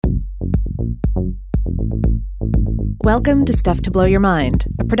Welcome to Stuff to Blow Your Mind,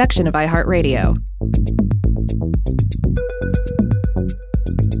 a production of iHeartRadio.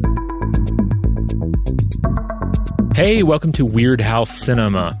 Hey, welcome to Weirdhouse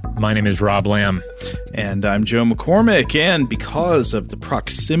Cinema. My name is Rob Lamb. And I'm Joe McCormick, and because of the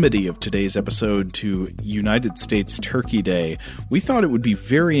proximity of today's episode to United States Turkey Day, we thought it would be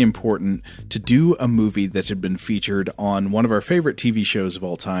very important to do a movie that had been featured on one of our favorite TV shows of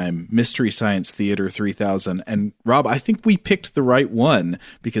all time, Mystery Science Theater 3000. And Rob, I think we picked the right one,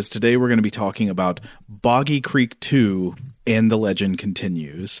 because today we're going to be talking about Boggy Creek 2 and The Legend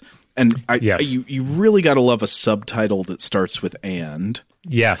Continues. And you really got to love a subtitle that starts with "and."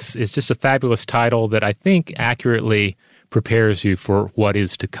 Yes, it's just a fabulous title that I think accurately prepares you for what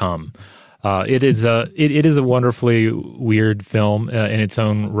is to come. It is a wonderfully weird film in its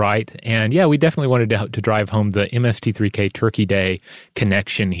own right. And yeah, we definitely wanted to drive home the MST3K Turkey Day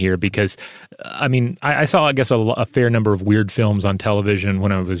connection here because, I mean, I saw, I guess, a fair number of weird films on television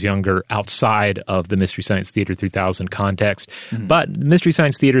when I was younger outside of the Mystery Science Theater 3000 context. Mm-hmm. But Mystery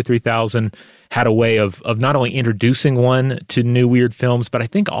Science Theater 3000 had a way of not only introducing one to new weird films, but I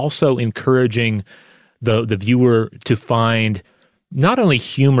think also encouraging the viewer to find not only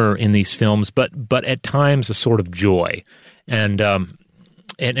humor in these films, but at times a sort of joy, and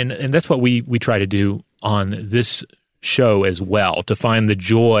that's what we try to do on this show as well, to find the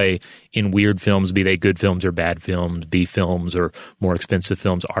joy in weird films, be they good films or bad films, B films or more expensive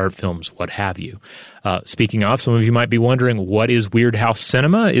films, art films, what have you. Speaking of, some of you might be wondering, what is Weirdhouse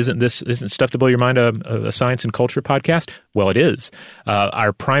Cinema? Isn't Stuff to Blow Your Mind a science and culture podcast? Well, it is.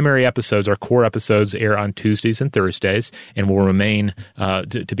 Our primary episodes, our core episodes, air on Tuesdays and Thursdays, and will remain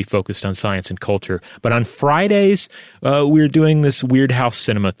to be focused on science and culture. But on Fridays, we're doing this Weirdhouse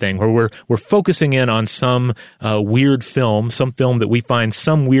Cinema thing, where we're focusing in on some weird film, some film that we find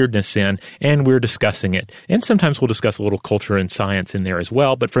some weirdness in, and we're discussing it. And sometimes we'll discuss a little culture and science in there as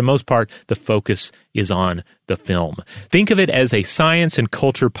well, but for the most part, the focus is on the film. Think of it as a science and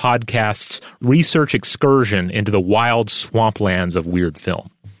culture podcast's research excursion into the wild swamplands of weird film.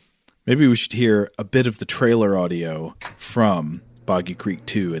 Maybe we should hear a bit of the trailer audio from Boggy Creek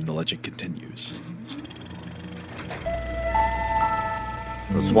 2 and The Legend Continues.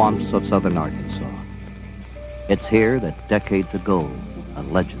 The swamps of southern Arkansas. It's here that decades ago a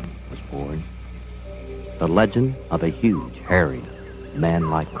legend was born. The legend of a huge, hairy,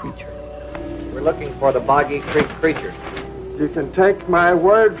 man-like creature. We're looking for the Boggy Creek creature. You can take my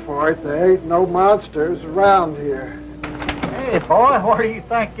word for it, there ain't no monsters around here. Hey, boy, where do you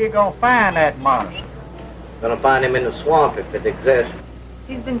think you're going to find that monster? Going to find him in the swamp if it exists.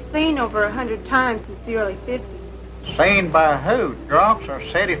 He's been seen over 100 times since the early 50s. Seen by who? Drunks or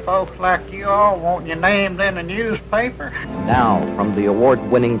city folks like you all wanting your names in the newspaper? Now, from the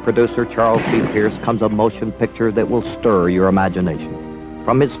award-winning producer Charles B. Pierce comes a motion picture that will stir your imagination.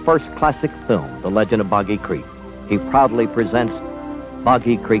 From his first classic film, The Legend of Boggy Creek, he proudly presents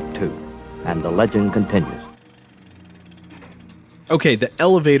Boggy Creek 2, and the legend continues. Okay, the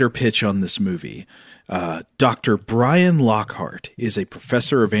elevator pitch on this movie. Dr. Brian Lockhart is a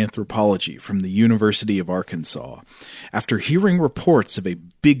professor of anthropology from the University of Arkansas. After hearing reports of a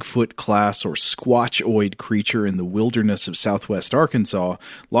Bigfoot class or squatchoid creature in the wilderness of southwest Arkansas,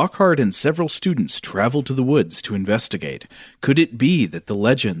 Lockhart and several students travel to the woods to investigate. Could it be that the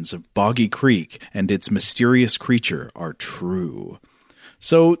legends of Boggy Creek and its mysterious creature are true?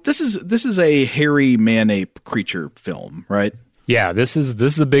 So this is a hairy man-ape creature film, right? Yeah, this is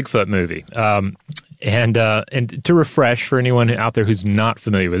a Bigfoot movie. And to refresh for anyone out there who's not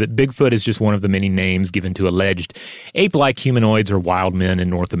familiar with it, Bigfoot is just one of the many names given to alleged ape-like humanoids or wild men in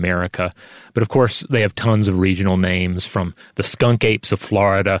North America. But of course, they have tons of regional names, from the skunk apes of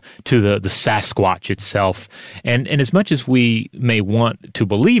Florida to the Sasquatch itself. And as much as we may want to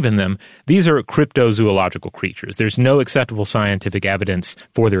believe in them, these are cryptozoological creatures. There's no acceptable scientific evidence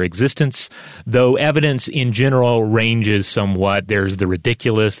for their existence, though evidence in general ranges somewhat. There's the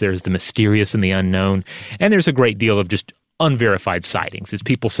ridiculous, there's the mysterious and the unknown, and there's a great deal of just unverified sightings. It's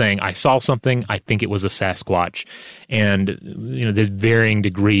people saying, I saw something, I think it was a Sasquatch. And, you know, there's varying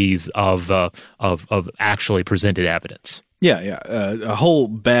degrees of actually presented evidence. Yeah. A whole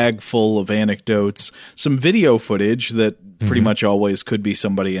bag full of anecdotes, some video footage that pretty much always could be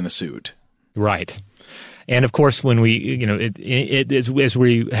somebody in a suit. Right. And of course, when we, you know, as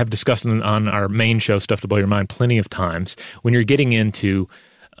we have discussed on our main show, Stuff to Blow Your Mind, plenty of times, when you're getting into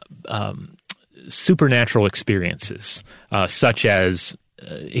supernatural experiences, such as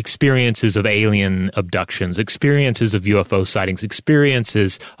experiences of alien abductions, experiences of UFO sightings,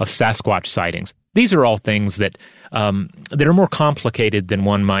 experiences of Sasquatch sightings, these are all things that that are more complicated than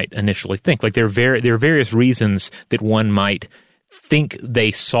one might initially think. Like there are various reasons that one might think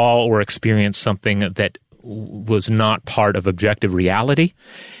they saw or experienced something that was not part of objective reality.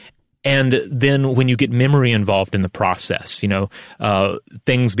 And then when you get memory involved in the process,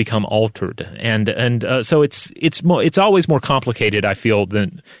 things become altered, and so it's always more complicated. I feel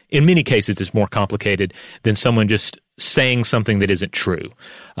than in many cases it's more complicated than someone just saying something that isn't true.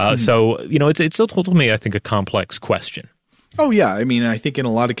 So it's ultimately, I think, a complex question. Oh yeah, I mean, I think in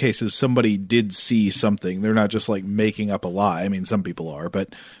a lot of cases somebody did see something. They're not just like making up a lie. I mean, some people are, but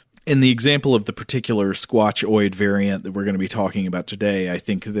in the example of the particular Squatchoid variant that we're going to be talking about today, I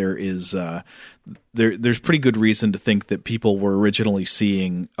think there is there's pretty good reason to think that people were originally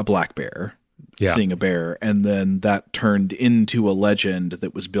seeing a black bear, seeing a bear, and then that turned into a legend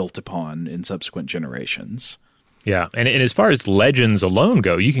that was built upon in subsequent generations. Yeah, and as far as legends alone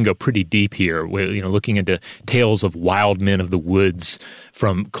go, you can go pretty deep here, looking into tales of wild men of the woods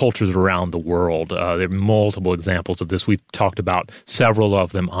from cultures around the world. There are multiple examples of this. We've talked about several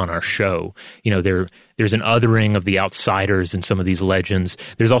of them on our show. There's an othering of the outsiders in some of these legends.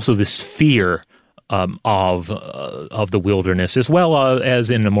 There's also this fear of the wilderness, as well as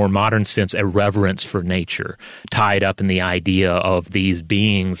in a more modern sense, a reverence for nature, tied up in the idea of these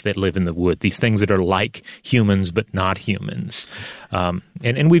beings that live in the wood, these things that are like humans but not humans.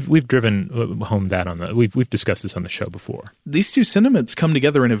 And we've driven home that we've discussed this on the show before. These two sentiments come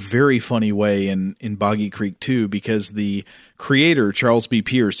together in a very funny way in Boggy Creek too, because the creator, Charles B.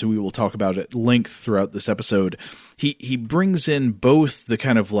 Pierce, who we will talk about at length throughout this episode, he brings in both the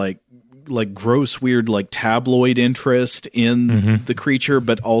kind of like gross, weird, like tabloid interest in the creature,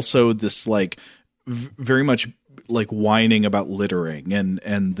 but also this like very much like whining about littering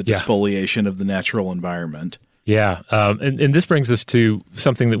and the despoliation of the natural environment. Yeah. And this brings us to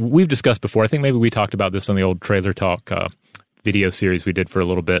something that we've discussed before. I think maybe we talked about this on the old Trailer Talk video series we did for a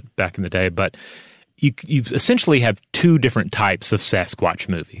little bit back in the day, but you essentially have two different types of Sasquatch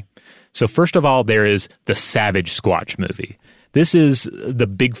movie. So first of all, there is the Savage Squatch movie. This is the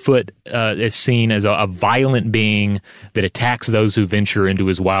Bigfoot is seen as a violent being that attacks those who venture into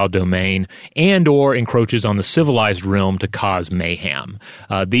his wild domain and or encroaches on the civilized realm to cause mayhem.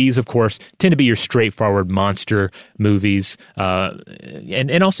 These, of course, tend to be your straightforward monster movies,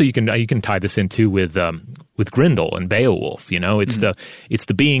 and also you can tie this in too with Grendel and Beowulf. It's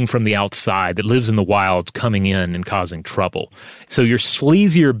the being from the outside that lives in the wilds coming in and causing trouble. So your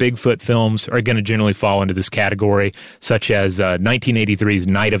sleazier Bigfoot films are going to generally fall into this category, such as 1983's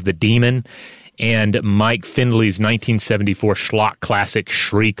Night of the Demon and Mike Findley's 1974 schlock classic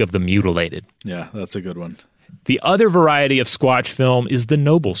Shriek of the Mutilated. Yeah, that's a good one. The other variety of Squatch film is the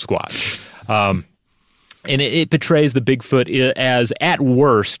Noble Squatch. And it portrays the Bigfoot as, at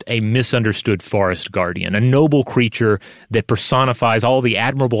worst, a misunderstood forest guardian, a noble creature that personifies all the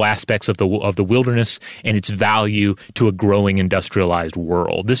admirable aspects of the wilderness and its value to a growing industrialized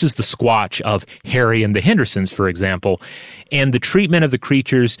world. This is the Squatch of Harry and the Hendersons, for example, and the treatment of the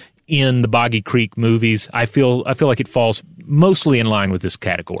creatures in the Boggy Creek movies, I feel like it falls mostly in line with this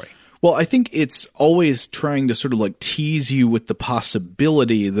category. Well, I think it's always trying to sort of like tease you with the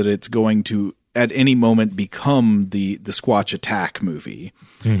possibility that it's going to at any moment become the Squatch attack movie,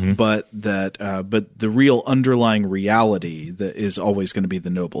 but the real underlying reality that is always going to be the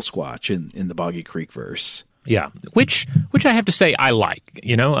Noble Squatch in the Boggy Creek verse. Yeah, which I have to say I like.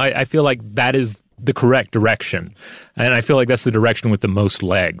 I feel like that is the correct direction, and I feel like that's the direction with the most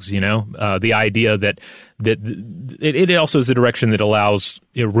legs. The idea that it also is the direction that allows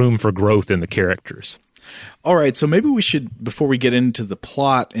room for growth in the characters. All right, so maybe we should, before we get into the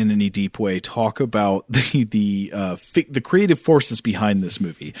plot in any deep way, talk about the creative forces behind this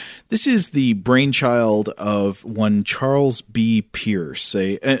movie. This is the brainchild of one Charles B. Pierce,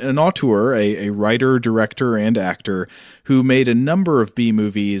 an auteur, a writer, director, and actor who made a number of B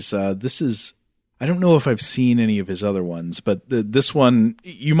movies. This is, I don't know if I've seen any of his other ones, but this one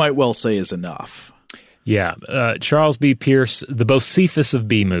you might well say is enough. Yeah, Charles B. Pierce, the Bocephus of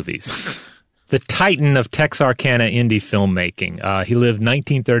B movies. The titan of Texarkana indie filmmaking. He lived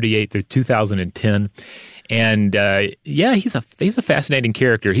 1938 through 2010, and he's a fascinating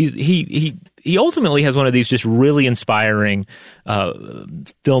character. He ultimately has one of these just really inspiring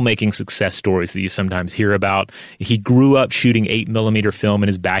filmmaking success stories that you sometimes hear about. He grew up shooting 8mm film in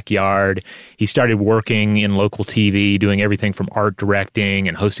his backyard. He started working in local TV, doing everything from art directing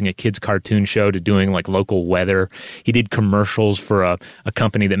and hosting a kids' cartoon show to doing like local weather. He did commercials for a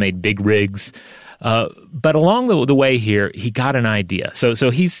company that made big rigs. But along the way here, he got an idea. So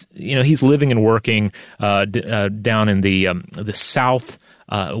he's living and working down in the south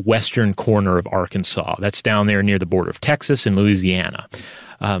western corner of Arkansas. That's down there near the border of Texas and Louisiana.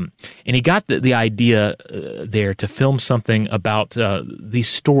 And he got the idea there to film something about these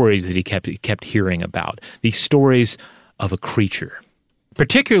stories that he kept hearing about, these stories of a creature,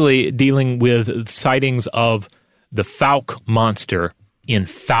 particularly dealing with sightings of the Fouke monster in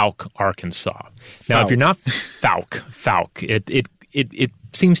Fouke, Arkansas. Now, if you're not Fouke, it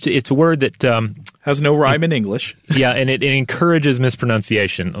seems to, it's a word that has no rhyme in English. Yeah, and it encourages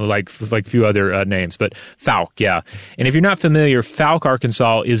mispronunciation, like few other names. But Fouke, yeah. And if you're not familiar, Fouke,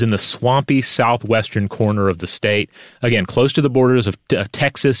 Arkansas is in the swampy southwestern corner of the state. Again, close to the borders of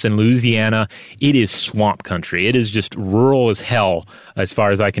Texas and Louisiana. It is swamp country. It is just rural as hell, as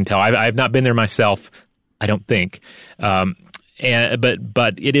far as I can tell. I've not been there myself, I don't think. But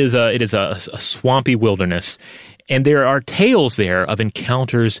it is a swampy wilderness. And there are tales there of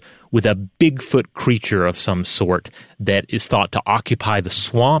encounters with a Bigfoot creature of some sort that is thought to occupy the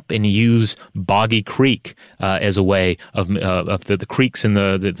swamp and use Boggy Creek as a way of the creeks and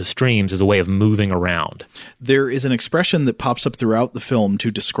the streams as a way of moving around. There is an expression that pops up throughout the film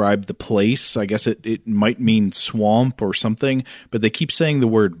to describe the place. I guess it might mean swamp or something, but they keep saying the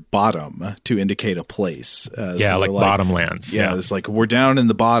word bottom to indicate a place. Like bottomlands. Yeah, it's like we're down in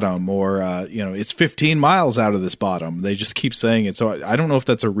the bottom, or it's 15 miles out of this bottom. They just keep saying it. So I don't know if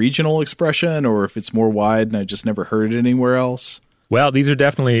that's a regional expression or if it's more wide and I just never heard it anywhere else. Well, these are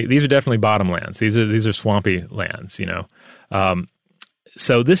definitely bottomlands. These are swampy lands,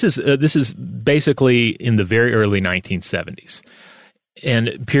 So this is basically in the very early 1970s,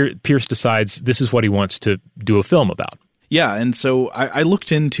 and Pierce decides this is what he wants to do a film about. Yeah, and so I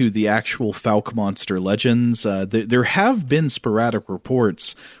looked into the actual Fouke monster legends. There have been sporadic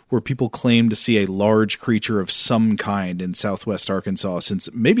reports where people claim to see a large creature of some kind in southwest Arkansas since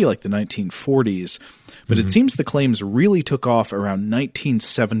maybe like the 1940s. But it seems the claims really took off around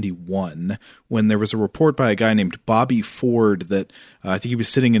 1971 when there was a report by a guy named Bobby Ford that I think he was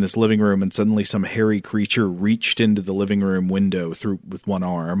sitting in his living room and suddenly some hairy creature reached into the living room window with one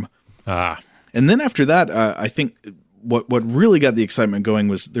arm. And then after that, I think what really got the excitement going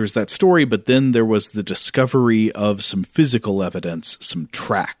was there's that story, but then there was the discovery of some physical evidence, some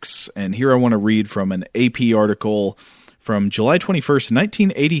tracks. And here I want to read from an AP article from July 21st,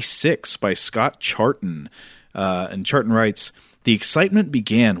 1986 by Scott Charton. And Charton writes, "The excitement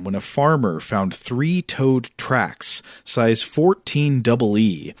began when a farmer found 3-toed tracks, size 14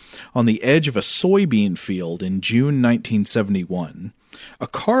 EE, on the edge of a soybean field in June 1971. A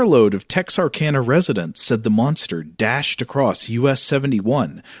carload of Texarkana residents said the monster dashed across US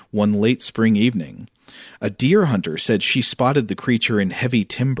 71 one late spring evening. A deer hunter said she spotted the creature in heavy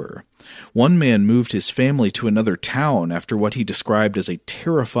timber. One man moved his family to another town after what he described as a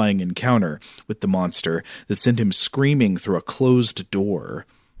terrifying encounter with the monster that sent him screaming through a closed door.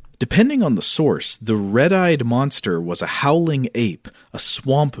 Depending on the source, the red-eyed monster was a howling ape, a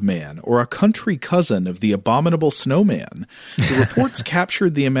swamp man, or a country cousin of the abominable snowman. The reports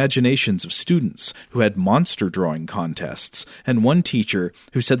captured the imaginations of students who had monster drawing contests, and one teacher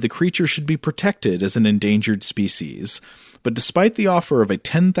who said the creature should be protected as an endangered species. But despite the offer of a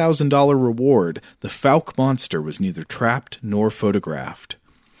 $10,000 reward, the Fouke monster was neither trapped nor photographed."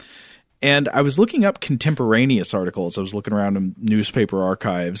 And I was looking up contemporaneous articles. I was looking around in newspaper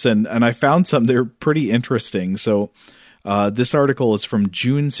archives, and I found some. They're pretty interesting. So this article is from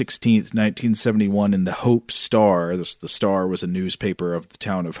June 16th, 1971 in the Hope Star. The Star was a newspaper of the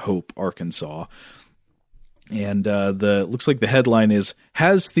town of Hope, Arkansas. And looks like the headline is,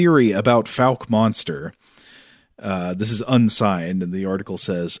 "Has Theory About Fouke Monster." This is unsigned, and the article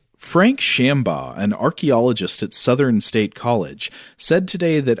says, Frank Shambaugh, an archaeologist at Southern State College, said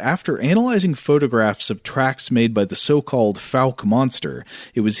today that after analyzing photographs of tracks made by the so-called Fouke monster,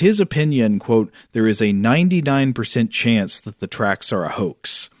 it was his opinion, quote, "there is a 99% chance that the tracks are a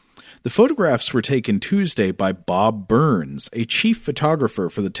hoax." The photographs were taken Tuesday by Bob Burns, a chief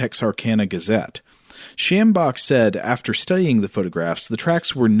photographer for the Texarkana Gazette. Shambaugh said after studying the photographs, the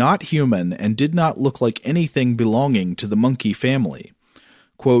tracks were not human and did not look like anything belonging to the monkey family.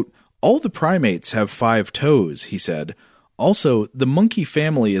 Quote, "All the primates have 5 toes, he said. Also, the monkey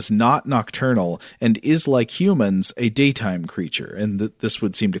family is not nocturnal and is, like humans, a daytime creature." And this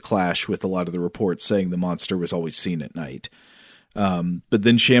would seem to clash with a lot of the reports saying the monster was always seen at night. But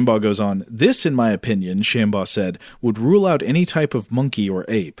then Shambaugh goes on, "This, in my opinion," Shambaugh said, "would rule out any type of monkey or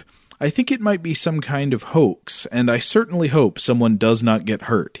ape. I think it might be some kind of hoax, and I certainly hope someone does not get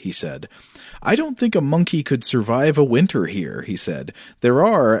hurt," he said. "I don't think a monkey could survive a winter here," he said. "There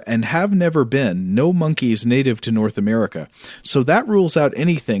are, and have never been, no monkeys native to North America, so that rules out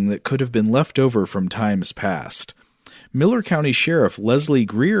anything that could have been left over from times past." Miller County Sheriff Leslie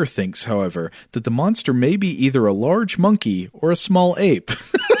Greer thinks, however, that the monster may be either a large monkey or a small ape.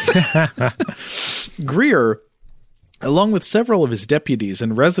 Greer, along with several of his deputies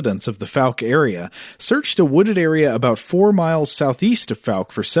and residents of the Fouke area, searched a wooded area about 4 miles southeast of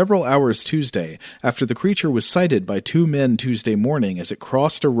Fouke for several hours Tuesday after the creature was sighted by 2 men Tuesday morning as it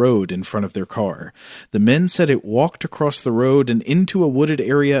crossed a road in front of their car. The men said it walked across the road and into a wooded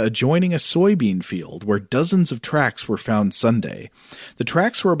area adjoining a soybean field where dozens of tracks were found Sunday. The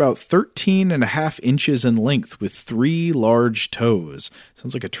tracks were about 13.5 inches in length with 3 large toes.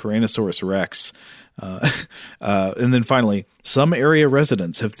 Sounds like a Tyrannosaurus Rex. And then finally, some area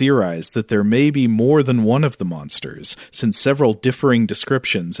residents have theorized that there may be more than one of the monsters, since several differing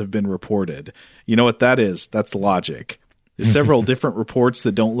descriptions have been reported. You know what that is? That's logic. There's several different reports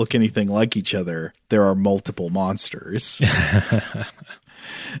that don't look anything like each other. There are multiple monsters.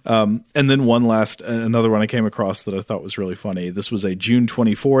 And then another one I came across that I thought was really funny. This was a June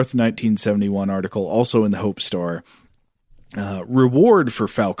 24th, 1971 article, also in the Hope Star. Reward for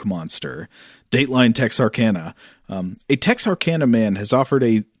Fouke monster. Dateline Texarkana. A Texarkana man has offered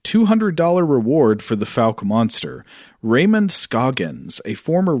a $200 reward for the Fouke monster. Raymond Scoggins, a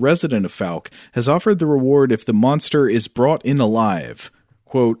former resident of Fouke, has offered the reward if the monster is brought in alive.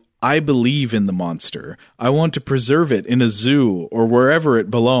 Quote, I believe in the monster. I want to preserve it in a zoo or wherever it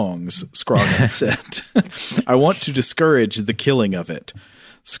belongs, Scoggins said. I want to discourage the killing of it.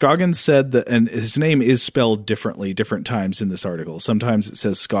 Scoggins said that, and his name is spelled differently different times in this article. Sometimes it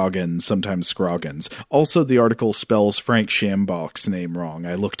says Scoggins, sometimes Scroggins. Also, the article spells Frank Schambach's name wrong.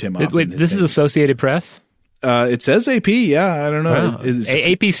 I looked him up. Wait, this is Associated Press? It says AP, yeah, I don't know. Wow.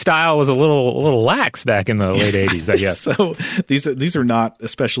 AP style was a little lax back in the late 80s, I guess. So these are not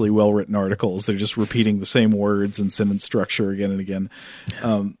especially well-written articles. They're just repeating the same words and sentence structure again and again.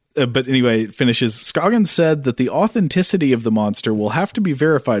 But anyway, it finishes. Scoggins said that the authenticity of the monster will have to be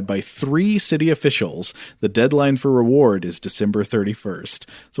verified by 3 city officials. The deadline for reward is December 31st.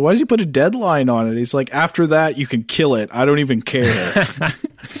 So why does he put a deadline on it? He's like, after that, you can kill it. I don't even care.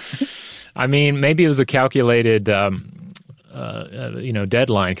 I mean, maybe it was a calculated, deadline,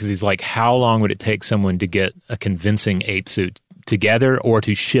 because he's like, how long would it take someone to get a convincing ape suit together or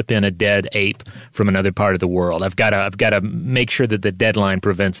to ship in a dead ape from another part of the world? I've got to make sure that the deadline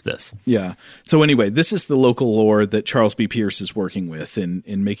prevents this. Yeah. So anyway, this is the local lore that Charles B. Pierce is working with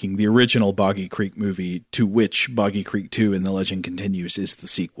in making the original Boggy Creek movie, to which Boggy Creek 2 and The Legend Continues is the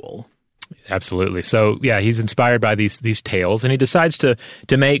sequel. Absolutely. So yeah, he's inspired by these tales, and he decides to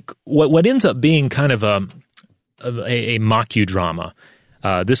make what ends up being kind of a mockudrama.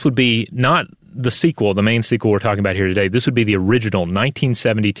 This would be not the sequel, the main sequel we're talking about here today. This would be the original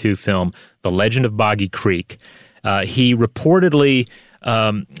 1972 film, The Legend of Boggy Creek. He reportedly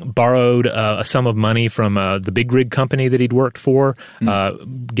borrowed a sum of money from the big rig company that he'd worked for,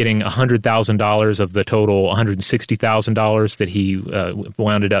 getting $100,000 of the total $160,000 that he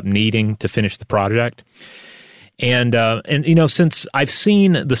wound up needing to finish the project. And since I've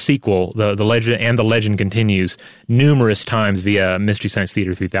seen the sequel, the Legend and The Legend Continues, numerous times via Mystery Science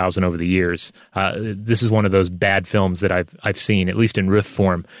Theater 3000 over the years, this is one of those bad films that I've seen, at least in riff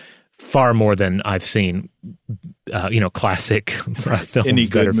form, far more than I've seen, classic films. Any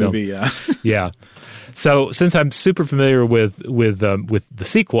good movie, films. Yeah. So since I'm super familiar with the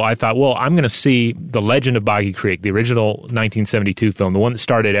sequel, I thought, well, I'm going to see The Legend of Boggy Creek, the original 1972 film, the one that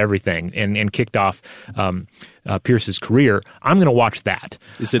started everything and kicked off Pierce's career. I'm going to watch that.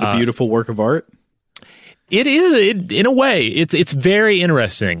 Is it a beautiful work of art? It is, in a way. It's very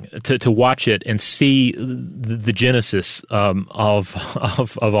interesting to watch it and see the genesis of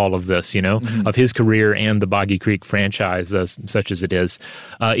all of this, of his career and the Boggy Creek franchise, such as it is.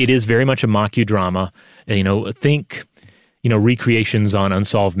 It is very much a mockudrama. Think recreations on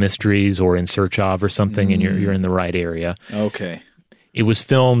Unsolved Mysteries or In Search Of or something, and you're in the right area. Okay. It was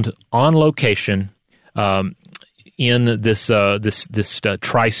filmed on location. In this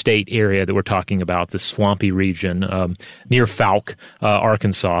tri-state area that we're talking about, this swampy region near Fouke,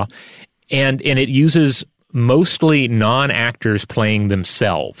 Arkansas, and it uses mostly non-actors playing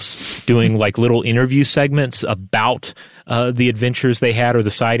themselves, doing like little interview segments about the adventures they had or the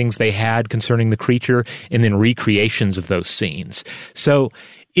sightings they had concerning the creature, and then recreations of those scenes. So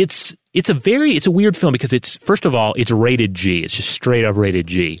it's a weird film because first of all, it's rated G. It's just straight up rated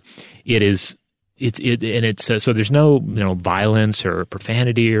G. So there's no violence or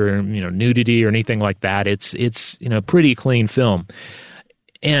profanity or nudity or anything like that. It's pretty clean film,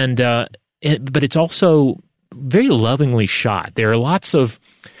 but it's also very lovingly shot. There are lots of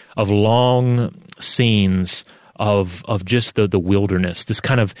long scenes of just the wilderness, this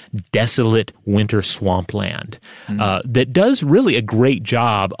kind of desolate winter swampland that does really a great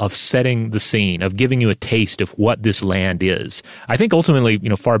job of setting the scene, of giving you a taste of what this land is. I think ultimately,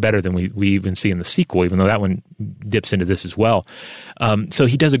 far better than we even see in the sequel, even though that one dips into this as well. So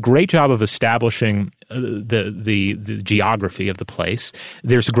he does a great job of establishing the geography of the place.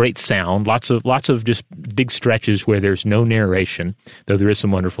 There's great sound, lots of just big stretches where there's no narration, though there is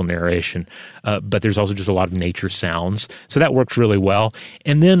some wonderful narration, but there's also just a lot of nature sounds. So that works really well.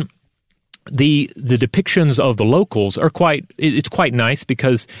 And then the depictions of the locals are quite nice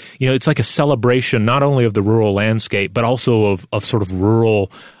because, it's like a celebration not only of the rural landscape, but also of sort of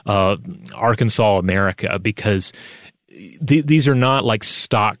rural Arkansas America, because these are not like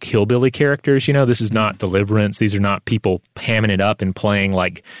stock hillbilly characters. This is not Deliverance. These are not people hamming it up and playing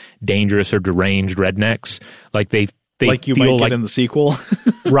like dangerous or deranged rednecks. Like they like you might get in the sequel.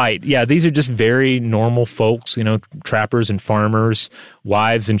 Right. Yeah. These are just very normal folks, trappers and farmers,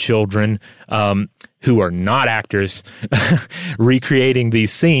 wives and children, who are not actors recreating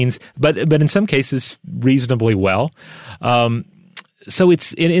these scenes, but in some cases reasonably well. So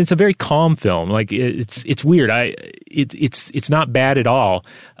it's a very calm film. Like it's weird. It's not bad at all.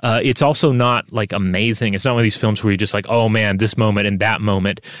 It's also not like amazing. It's not one of these films where you're just like, oh man, this moment and that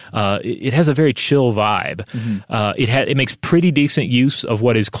moment. It has a very chill vibe. Mm-hmm. It makes pretty decent use of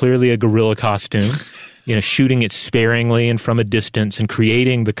what is clearly a guerrilla costume. Shooting it sparingly and from a distance and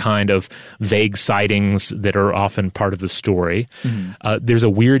creating the kind of vague sightings that are often part of the story. Mm-hmm. There's a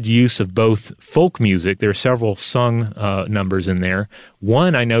weird use of both folk music. There are several sung numbers in there.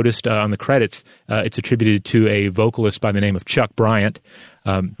 One I noticed on the credits, it's attributed to a vocalist by the name of Chuck Bryant.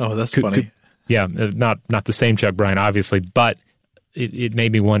 That's funny. Not the same Chuck Bryant, obviously, but it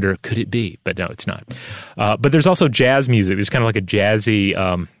made me wonder, could it be? But no, it's not. But there's also jazz music. There's kind of like a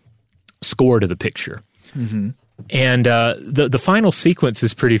jazzy score to the picture. Mm-hmm. And the final sequence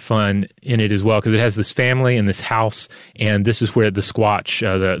is pretty fun in it as well, because it has this family and this house, and this is where the Squatch,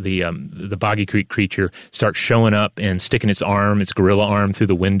 the Boggy Creek creature, starts showing up and sticking its gorilla arm through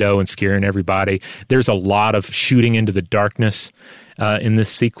the window and scaring everybody. There's a lot of shooting into the darkness in this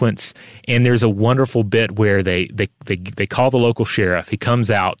sequence, and there's a wonderful bit where they call the local sheriff. He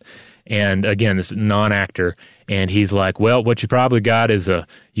comes out, and again, this non-actor, and he's like, well, what you probably got is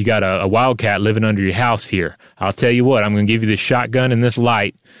you got a wildcat living under your house here. I'll tell you what, I'm going to give you this shotgun and this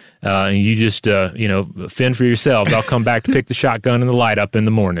light, and you just, fend for yourselves. I'll come back to pick the shotgun and the light up in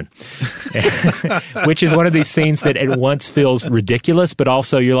the morning. Which is one of these scenes that at once feels ridiculous, but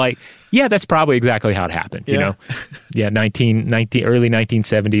also you're like, yeah, that's probably exactly how it happened, Yeah, early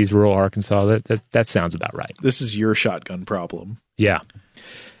 1970s, rural Arkansas. That sounds about right. This is your shotgun problem. Yeah.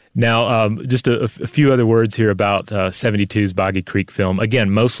 Now, just a few other words here about 72's Boggy Creek film. Again,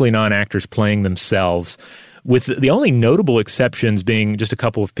 mostly non-actors playing themselves, with the only notable exceptions being just a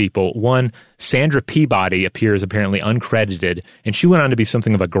couple of people. One, Sandra Peabody appears apparently uncredited, and she went on to be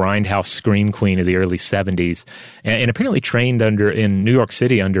something of a grindhouse scream queen of the early 70s, and apparently trained in New York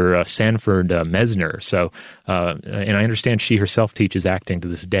City under Sanford Mesner. So, and I understand she herself teaches acting to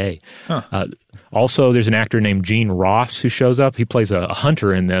this day. Huh. Also, there's an actor named Gene Ross who shows up. He plays a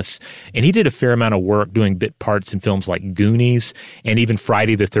hunter in this, and he did a fair amount of work doing bit parts in films like Goonies and even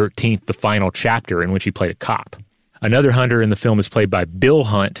Friday the 13th, the final chapter, in which he played a cop. Another hunter in the film is played by Bill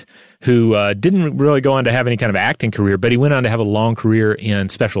Hunt, who didn't really go on to have any kind of acting career, but he went on to have a long career in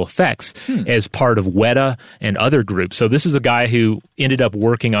special effects as part of Weta and other groups. So this is a guy who ended up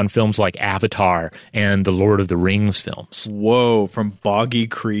working on films like Avatar and the Lord of the Rings films. Whoa, from Boggy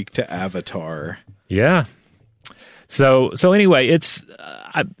Creek to Avatar. Yeah. So anyway, it's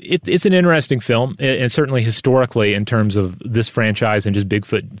an interesting film, and certainly historically in terms of this franchise and just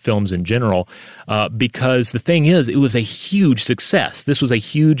Bigfoot films in general, because the thing is, it was a huge success. This was a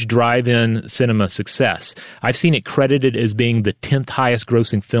huge drive-in cinema success. I've seen it credited as being the 10th highest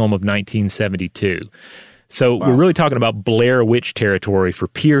grossing film of 1972. So We're really talking about Blair Witch territory for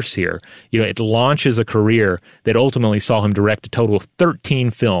Pierce here. It launches a career that ultimately saw him direct a total of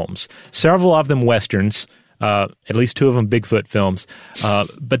 13 films, several of them Westerns, at least two of them Bigfoot films.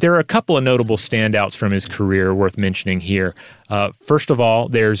 But there are a couple of notable standouts from his career worth mentioning here. First of all,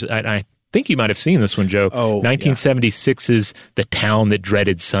 I think you might have seen this one, Joe. 1976's The Town That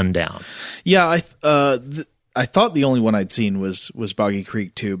Dreaded Sundown. Yeah, I thought the only one I'd seen was Boggy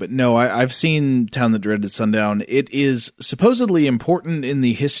Creek too, but no, I've seen Town That Dreaded Sundown. It is supposedly important in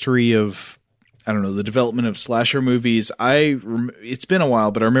the history of, I don't know, the development of slasher movies. It's been a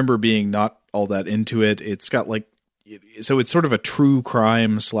while, but I remember being not all that into it. It's got so it's sort of a true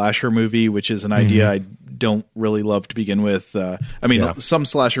crime slasher movie, which is an idea I don't really love to begin with. Some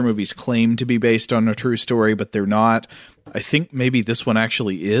slasher movies claim to be based on a true story, but they're not. I think maybe this one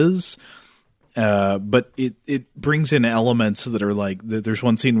actually is. But it brings in elements that are like, there's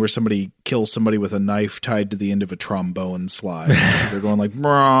one scene where somebody kills somebody with a knife tied to the end of a trombone slide. They're going like,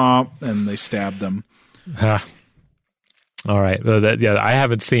 and they stab them. All right. I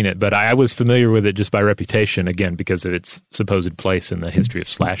haven't seen it, but I was familiar with it just by reputation, again, because of its supposed place in the history of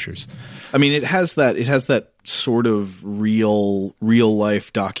slashers. I mean, it has that sort of real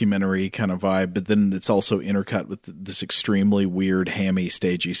life documentary kind of vibe, but then it's also intercut with this extremely weird, hammy,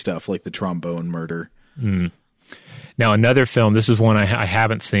 stagey stuff like the trombone murder. Mm. Now, another film, this is one I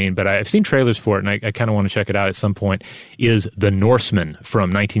haven't seen, but I've seen trailers for it, and I kind of want to check it out at some point, is The Norseman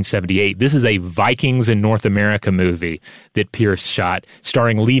from 1978. This is a Vikings in North America movie that Pierce shot,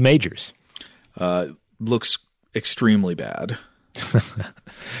 starring Lee Majors. Looks extremely bad.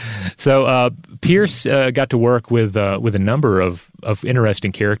 So Pierce got to work with a number of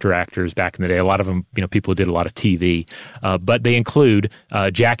interesting character actors back in the day. A lot of them, people who did a lot of TV, but they include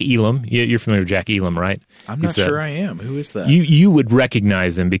Jack Elam. You're familiar with Jack Elam, right? I'm not sure I am. Who is that? You would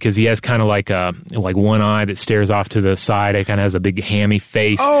recognize him because he has kind of like one eye that stares off to the side. He kind of has a big hammy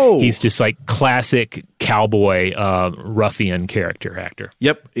face. Oh, he's just like classic cowboy ruffian character actor.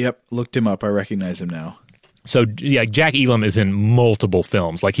 Yep. Looked him up. I recognize him now. So yeah, Jack Elam is in multiple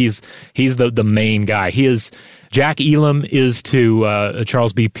films. Like he's the main guy. Jack Elam is to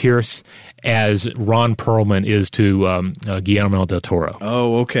Charles B. Pierce as Ron Perlman is to Guillermo del Toro.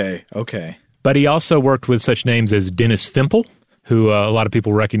 Oh, okay. But he also worked with such names as Dennis Fimple, who a lot of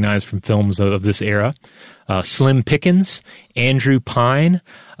people recognize from films of this era, Slim Pickens, Andrew Pine.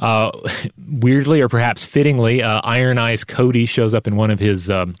 Weirdly, or perhaps fittingly, Iron Eyes Cody shows up in one of his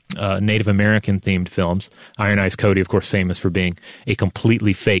Native American-themed films. Iron Eyes Cody, of course, famous for being a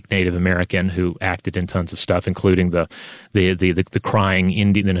completely fake Native American who acted in tons of stuff, including the crying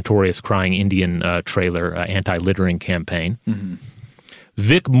Indian, the notorious crying Indian trailer anti-littering campaign. Mm-hmm.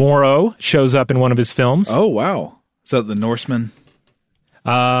 Vic Morrow shows up in one of his films. Oh, wow. Is that The Norseman?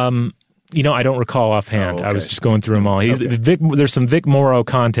 I don't recall offhand. Oh, okay. I was just going through them all. There's some Vic Morrow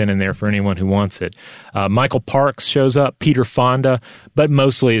content in there for anyone who wants it. Michael Parks shows up, Peter Fonda, but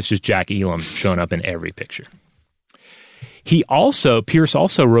mostly it's just Jack Elam showing up in every picture. Pierce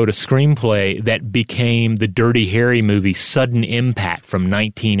also wrote a screenplay that became the Dirty Harry movie Sudden Impact from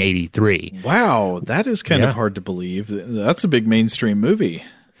 1983. Wow, that is kind of hard to believe. That's a big mainstream movie.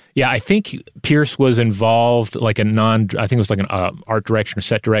 Yeah, I think Pierce was involved I think it was like an art direction or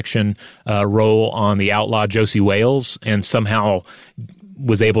set direction role on The Outlaw Josie Wales, and somehow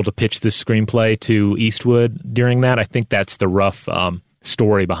was able to pitch this screenplay to Eastwood during that. I think that's the rough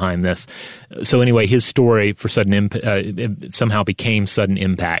story behind this. So anyway, his story for Sudden Impact somehow became Sudden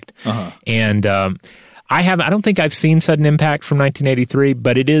Impact. Uh-huh. And I don't think I've seen Sudden Impact from 1983,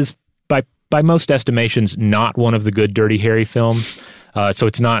 but it is by most estimations not one of the good Dirty Harry films. So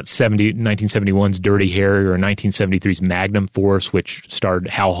it's not 1971's Dirty Harry or 1973's Magnum Force, which starred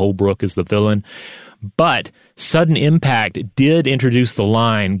Hal Holbrook as the villain. But Sudden Impact did introduce the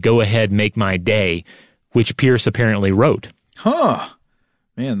line, "Go ahead, make my day," which Pierce apparently wrote. Huh.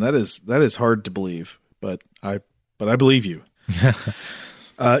 Man, that is hard to believe, but I believe you.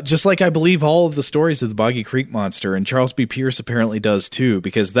 Just like I believe all of the stories of the Boggy Creek Monster, and Charles B. Pierce apparently does too,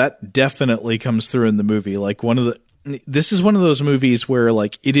 because that definitely comes through in the movie. Like this is one of those movies where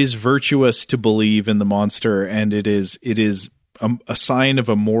like it is virtuous to believe in the monster, and it is a sign of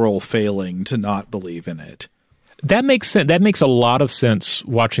a moral failing to not believe in it. That makes sense. That makes a lot of sense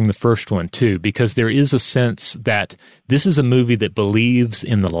watching the first one too, because there is a sense that this is a movie that believes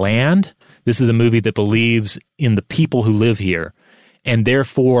in the land. This is a movie that believes in the people who live here. And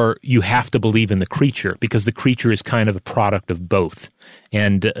therefore, you have to believe in the creature because the creature is kind of a product of both.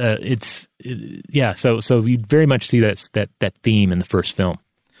 And so you very much see that theme in the first film.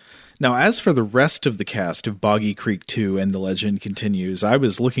 Now, as for the rest of the cast of Boggy Creek 2 and The Legend Continues, I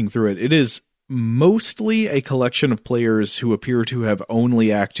was looking through it. It is mostly a collection of players who appear to have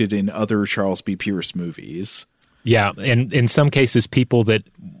only acted in other Charles B. Pierce movies. Yeah, and in some cases, people that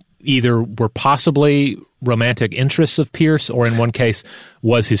either were possibly romantic interests of Pierce, or in one case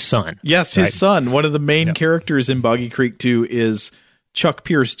was his son. Yes, his son. One of the main characters in Boggy Creek 2 is Chuck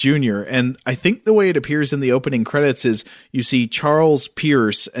Pierce Jr. And I think the way it appears in the opening credits is you see Charles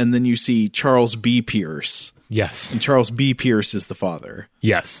Pierce and then you see Charles B. Pierce. Yes. And Charles B. Pierce is the father.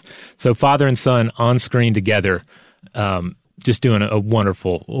 Yes. So father and son on screen together, just doing a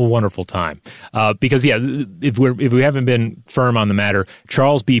wonderful time. Because if we haven't been firm on the matter,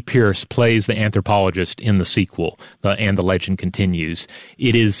 Charles B. Pierce plays the anthropologist in the sequel, and The Legend Continues.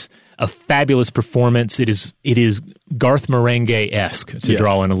 It is a fabulous performance. It is Garth Marenghi-esque, to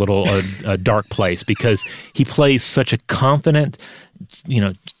draw in a little a dark place, because he plays such a confident,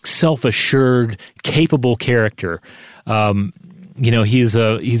 self-assured, capable character. He's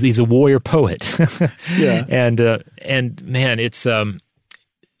a warrior poet. Yeah. And man, it's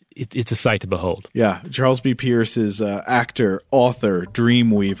a sight to behold. Yeah, Charles B. Pierce is actor, author,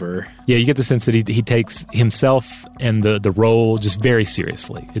 dreamweaver. Yeah, you get the sense that he takes himself and the role just very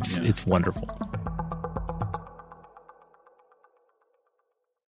seriously. It's wonderful.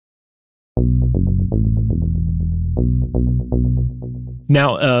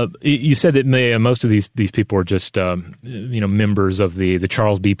 Now, you said that most of these people are just members of the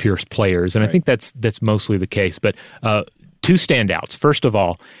Charles B. Pierce Players, and I think that's mostly the case. But two standouts. First of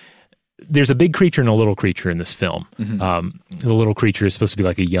all, there's a big creature and a little creature in this film. Mm-hmm. The little creature is supposed to be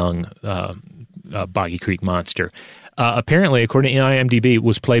like a young Boggy Creek monster. Apparently, according to IMDb, it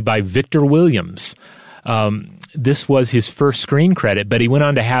was played by Victor Williams. This was his first screen credit, but he went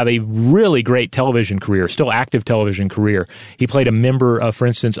on to have a really great television career, still active television career. He played a member, for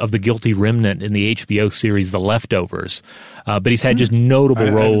instance, of the Guilty Remnant in the HBO series The Leftovers. But he's had just notable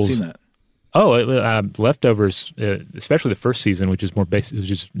roles. I haven't seen that. Oh, Leftovers, especially the first season, which is more based, it was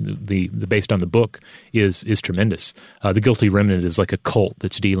just the based on the book, is tremendous. The Guilty Remnant is like a cult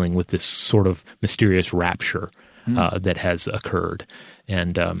that's dealing with this sort of mysterious rapture that has occurred,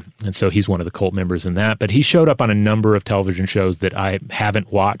 and so he's one of the cult members in that. But he showed up on a number of television shows that I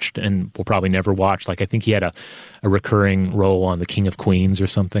haven't watched and will probably never watch. Like I think he had a recurring role on The King of Queens or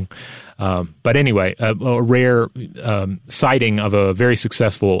something. But anyway, a rare sighting of a very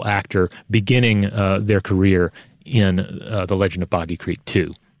successful actor beginning their career in The Legend of Boggy Creek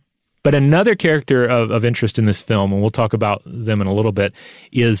 2. But another character of interest in this film, and we'll talk about them in a little bit,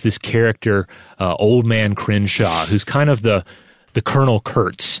 is this character, Old Man Crenshaw, who's kind of the Colonel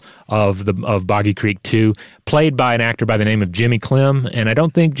Kurtz of Boggy Creek 2, played by an actor by the name of Jimmy Clem. And I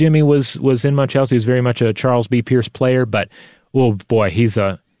don't think Jimmy was in much else. He was very much a Charles B. Pierce player, but oh boy, he's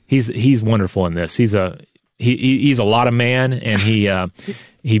wonderful in this. He's a lot of man, and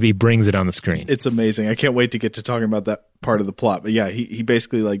he brings it on the screen. It's amazing. I can't wait to get to talking about that part of the plot. But yeah, he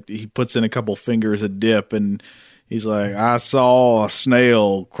basically he puts in a couple fingers of dip, and he's like, I saw a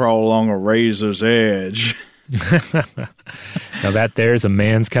snail crawl along a razor's edge. Now that there's a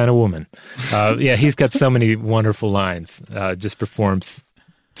man's kind of woman. Yeah, he's got so many wonderful lines. Just performs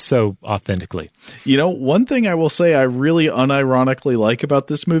so authentically. One thing I will say I really unironically like about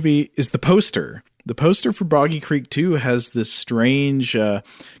this movie is the poster. The poster for Boggy Creek 2 has this strange kind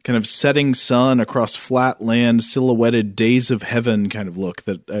of setting sun across flat land, silhouetted days of heaven kind of look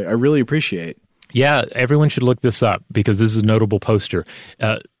that I really appreciate. Yeah, everyone should look this up because this is a notable poster.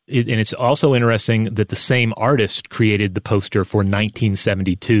 And it's also interesting that the same artist created the poster for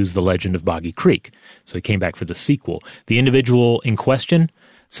 1972's The Legend of Boggy Creek. So he came back for the sequel. The individual in question,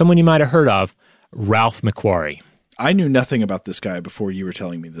 someone you might have heard of, Ralph McQuarrie. I knew nothing about this guy before you were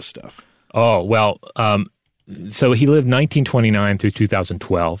telling me this stuff. Oh, well, so he lived 1929 through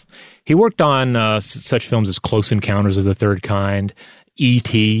 2012. He worked on such films as Close Encounters of the Third Kind,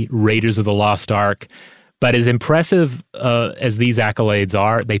 E.T., Raiders of the Lost Ark. But as impressive as these accolades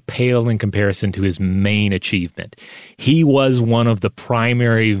are, they pale in comparison to his main achievement. He was one of the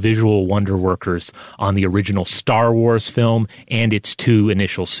primary visual wonder workers on the original Star Wars film and its two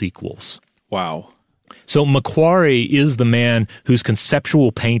initial sequels. Wow. So McQuarrie is the man whose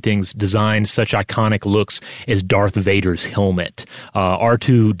conceptual paintings designed such iconic looks as Darth Vader's helmet,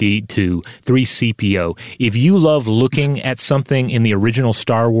 R2-D2, 3CPO. If you love looking at something in the original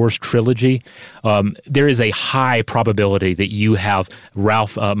Star Wars trilogy, there is a high probability that you have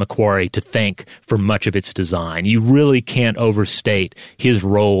Ralph McQuarrie to thank for much of its design. You really can't overstate his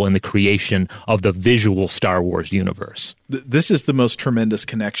role in the creation of the visual Star Wars universe. This is the most tremendous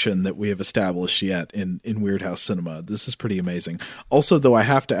connection that we have established yet in Weirdhouse cinema. This is pretty amazing. Also, though, I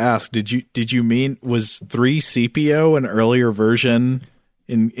have to ask, did you mean, was 3CPO an earlier version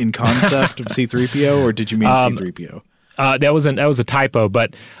in concept of C-3PO, or did you mean C-3PO? That was a typo,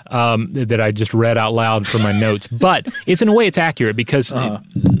 but that I just read out loud from my notes. But it's in a way it's accurate because a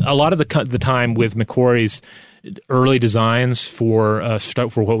lot of the time with McQuarrie's early designs for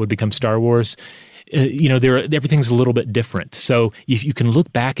what would become Star Wars, everything's a little bit different. So you can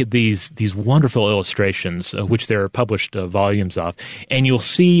look back at these wonderful illustrations, which there are published volumes of, and you'll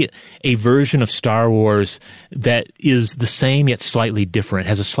see a version of Star Wars that is the same yet slightly different,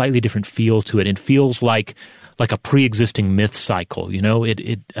 has a slightly different feel to it, and feels like a pre-existing myth cycle.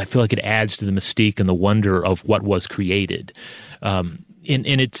 I feel like it adds to the mystique and the wonder of what was created. and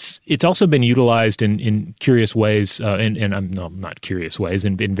it's also been utilized in curious ways, not curious ways,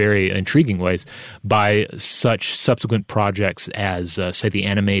 in very intriguing ways by such subsequent projects as, say, the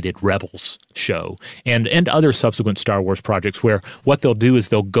animated Rebels show and other subsequent Star Wars projects, where what they'll do is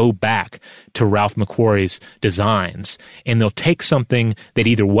they'll go back to Ralph McQuarrie's designs and they'll take something that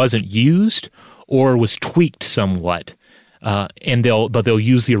either wasn't used or was tweaked somewhat. And they'll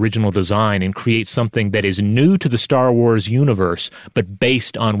use the original design and create something that is new to the Star Wars universe, but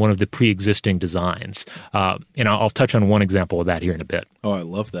based on one of the pre-existing designs. And I'll touch on one example of that here in a bit. Oh, I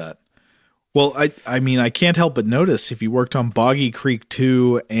love that. Well, I mean, I can't help but notice if you worked on Boggy Creek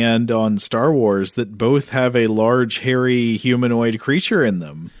 2 and on Star Wars that both have a large, hairy, humanoid creature in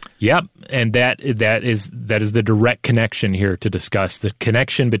them. Yep, and that is the direct connection here to discuss, the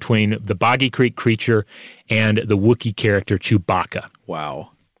connection between the Boggy Creek creature and the Wookiee character Chewbacca.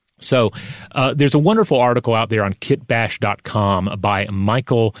 Wow. So there's a wonderful article out there on kitbash.com by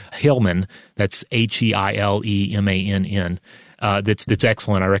Michael Hillman, that's Heilemann, that's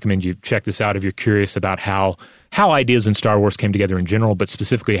excellent. I recommend you check this out if you're curious about how ideas in Star Wars came together in general, but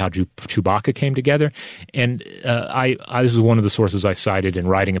specifically how Chewbacca came together. And this is one of the sources I cited in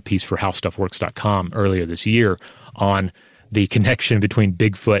writing a piece for HowStuffWorks.com earlier this year on the connection between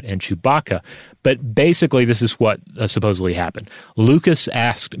Bigfoot and Chewbacca. But basically, this is what supposedly happened. Lucas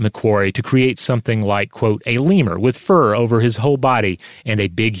asked McQuarrie to create something like, quote, a lemur with fur over his whole body and a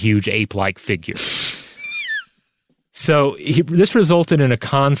big, huge ape-like figure. So this resulted in a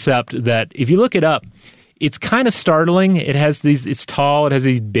concept that, if you look it up, it's kind of startling. It's tall. It has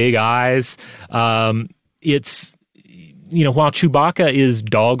these big eyes. While Chewbacca is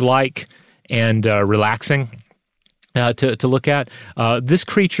dog-like and relaxing to look at, this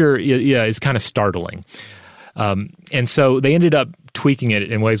creature is kind of startling. And so they ended up tweaking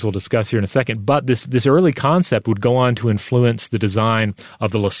it in ways we'll discuss here in a second. But this early concept would go on to influence the design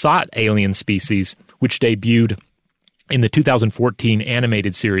of the Lasat alien species, which debuted in the 2014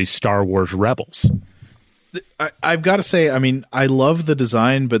 animated series Star Wars Rebels. I've got to say, I mean, I love the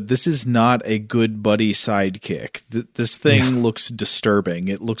design, but this is not a good buddy sidekick. This thing looks disturbing.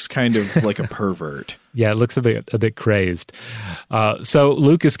 It looks kind of like a pervert. Yeah, it looks a bit crazed. So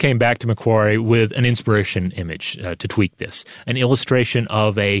Lucas came back to McQuarrie with an inspiration image to tweak this, an illustration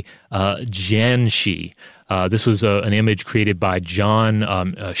of a Janshi. This was an image created by John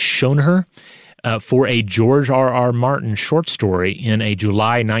Schoenherr for a George R.R. Martin short story in a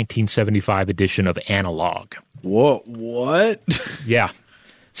July 1975 edition of Analog. Whoa, what? Yeah.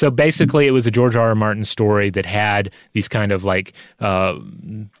 So basically, it was a George R.R. Martin story that had these kind of like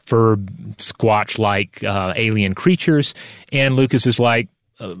fur squatch-like alien creatures, and Lucas is like,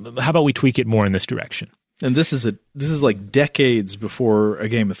 how about we tweak it more in this direction? And this is like decades before A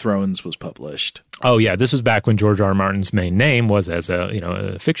Game of Thrones was published. Oh yeah, this was back when George R.R. Martin's main name was as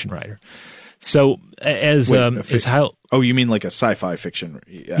a fiction writer. So how? Oh, you mean like a sci-fi fiction?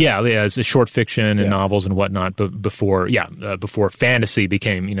 Yeah, as a short fiction and novels and whatnot. But before fantasy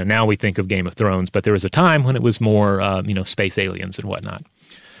became, now we think of Game of Thrones, but there was a time when it was more, space aliens and whatnot.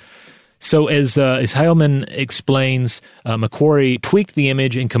 So as Heilemann explains, McQuarrie tweaked the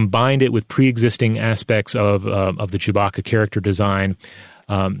image and combined it with pre-existing aspects of the Chewbacca character design.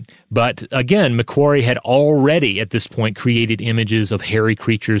 But again, McQuarrie had already at this point created images of hairy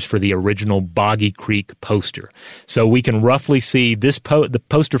creatures for the original Boggy Creek poster. So we can roughly see the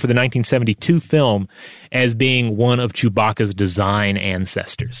poster for the 1972 film as being one of Chewbacca's design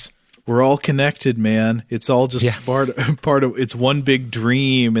ancestors. We're all connected, man. It's all just part of it's one big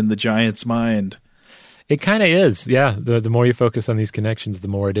dream in the giant's mind. It kind of is, yeah. The more you focus on these connections, the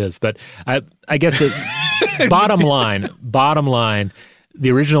more it is. But I guess the bottom line,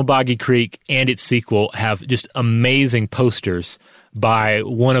 the original Boggy Creek and its sequel have just amazing posters by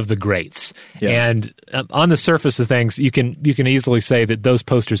one of the greats. Yeah. And on the surface of things, you can easily say that those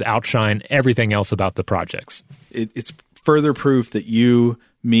posters outshine everything else about the projects. It's further proof that you,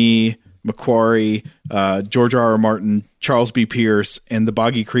 me, McQuarrie, George R.R. Martin, Charles B. Pierce, and the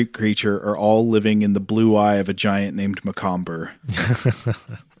Boggy Creek creature are all living in the blue eye of a giant named Macomber.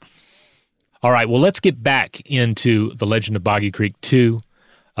 All right, well, let's get back into The Legend of Boggy Creek 2,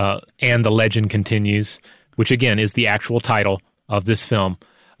 and The Legend Continues, which, again, is the actual title of this film.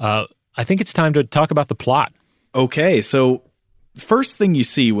 I think it's time to talk about the plot. Okay, so first thing you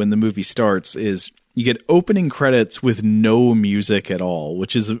see when the movie starts is you get opening credits with no music at all,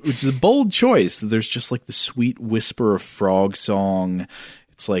 which is a bold choice. There's just like the sweet whisper of frog song.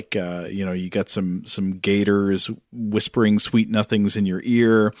 It's like, you got some gators whispering sweet nothings in your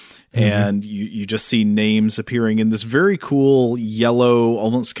ear, and you just see names appearing in this very cool yellow,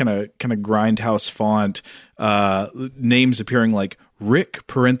 almost kind of grindhouse font, names appearing like Rick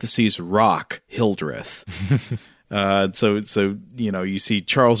 (Rock) Hildreth. So you see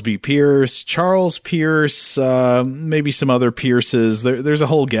Charles B. Pierce, maybe some other Pierces. There's a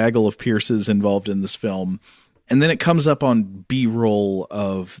whole gaggle of Pierces involved in this film. And then it comes up on B-roll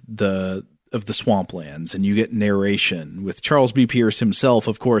of the swamplands, and you get narration with Charles B. Pierce himself.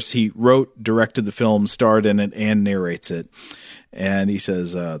 Of course, he wrote, directed the film, starred in it, and narrates it. And he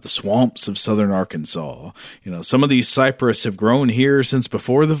says, the swamps of southern Arkansas, some of these cypress have grown here since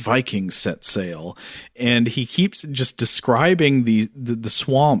before the Vikings set sail. And he keeps just describing the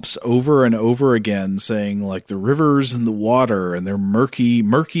swamps over and over again, saying like the rivers and the water and their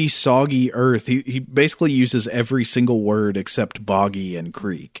murky, soggy earth. He basically uses every single word except boggy and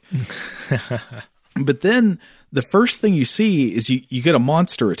creek. But then the first thing you see is you get a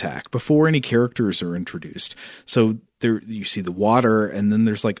monster attack before any characters are introduced. So there you see the water, and then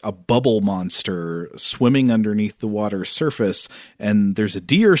there's like a bubble monster swimming underneath the water's surface, and there's a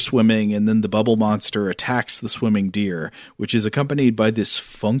deer swimming, and then the bubble monster attacks the swimming deer, which is accompanied by this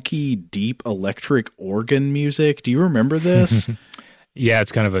funky, deep electric organ music. Do you remember this? Yeah,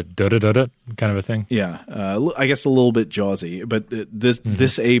 it's kind of a da-da-da-da kind of a thing. Yeah, I guess a little bit Jaws-y, but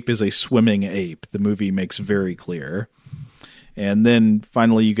this ape is a swimming ape. The movie makes very clear. And then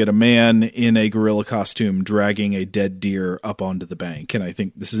finally you get a man in a gorilla costume dragging a dead deer up onto the bank. And I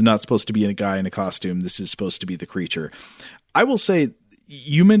think this is not supposed to be a guy in a costume. This is supposed to be the creature. I will say,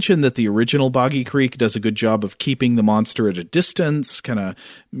 you mentioned that the original Boggy Creek does a good job of keeping the monster at a distance, kind of,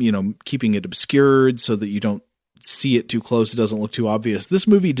 keeping it obscured so that you don't see it too close. It doesn't look too obvious. This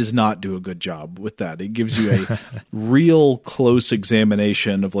movie does not do a good job with that. It gives you a real close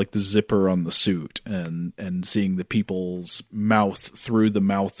examination of like the zipper on the suit and seeing the people's mouth through the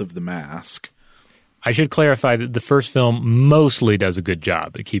mouth of the mask. I should clarify that the first film mostly does a good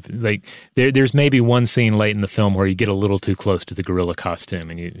job. There's maybe one scene late in the film where you get a little too close to the gorilla costume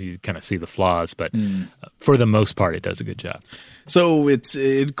and you kind of see the flaws, but for the most part, it does a good job. So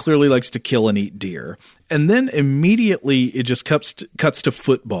it clearly likes to kill and eat deer. And then immediately it just cuts to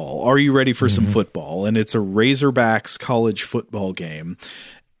football. Are you ready for some football? And it's a Razorbacks college football game.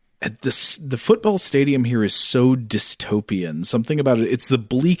 The football stadium here is so dystopian. Something about it. It's the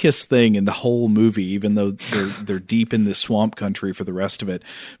bleakest thing in the whole movie, even though they're deep in this swamp country for the rest of it.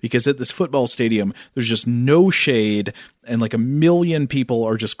 Because at this football stadium, there's just no shade, and like 1 million people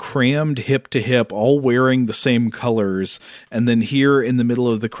are just crammed hip to hip, all wearing the same colors. And then here in the middle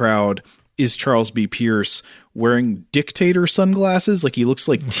of the crowd is Charles B. Pierce wearing dictator sunglasses. Like he looks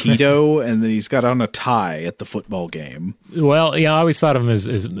like Tito, and then he's got on a tie at the football game. Well, yeah, I always thought of him as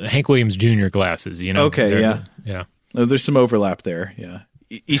Hank Williams Jr. glasses, Okay, yeah. Yeah. There's some overlap there, yeah.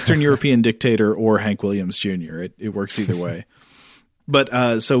 Eastern European dictator or Hank Williams Jr. It works either way.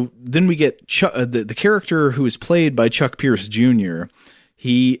 But so then we get the character who is played by Chuck Pierce Jr.,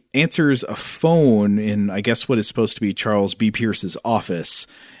 he answers a phone in, I guess, what is supposed to be Charles B. Pierce's office.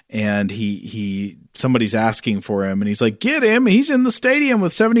 And somebody's asking for him, and he's like, "Get him! He's in the stadium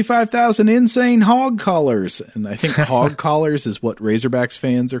with 75,000 insane hog collars." And I think hog collars is what Razorbacks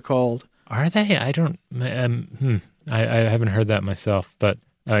fans are called. Are they? I don't. I haven't heard that myself, but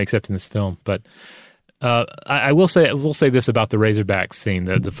except in this film. But I will say this about the Razorbacks scene,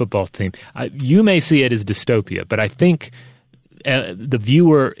 the football team. You may see it as dystopia, but I think the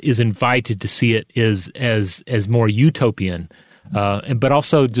viewer is invited to see it as more utopian. But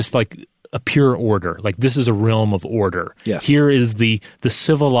also just like a pure order. Like this is a realm of order. Yes. Here is the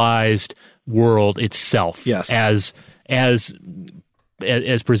civilized world itself. Yes. As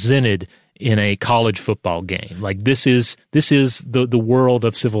presented in a college football game. Like this is the world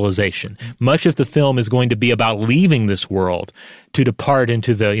of civilization. Much of the film is going to be about leaving this world to depart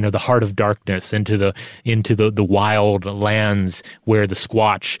into the heart of darkness, into the wild lands where the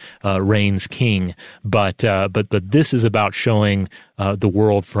Squatch reigns king. But this is about showing the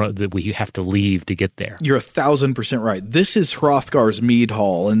world that we have to leave to get there. You're 1,000% right. This is Hrothgar's mead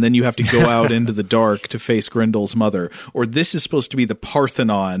hall, and then you have to go out into the dark to face Grendel's mother. Or this is supposed to be the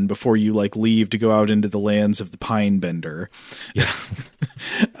Parthenon before you leave to go out into the lands of the Pine Bender. Yeah.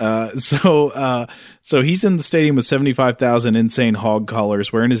 So he's in the stadium with 75,000 insane hog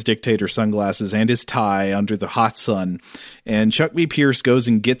collars, wearing his dictator sunglasses and his tie under the hot sun. And Chuck B. Pierce goes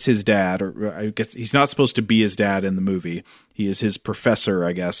and gets his dad, or I guess he's not supposed to be his dad in the movie. He is his professor,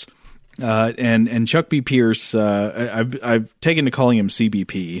 I guess. And Chuck B. Pierce, I've taken to calling him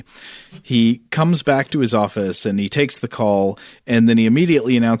CBP. He comes back to his office and he takes the call, and then he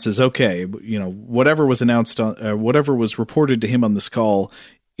immediately announces, okay, whatever was announced on, whatever was reported to him on this call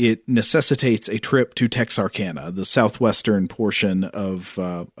it necessitates a trip to Texarkana, the southwestern portion of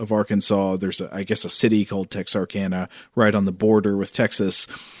Arkansas. There's, I guess, a city called Texarkana right on the border with Texas.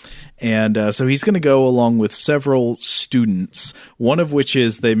 And so he's going to go along with several students, one of which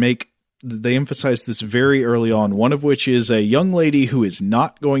is they emphasize this very early on, one of which is a young lady who is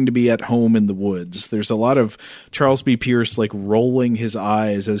not going to be at home in the woods. There's a lot of Charles B. Pierce like rolling his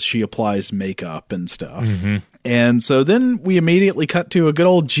eyes as she applies makeup and stuff. Mm-hmm. And so then we immediately cut to a good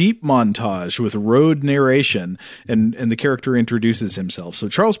old Jeep montage with road narration, and the character introduces himself. So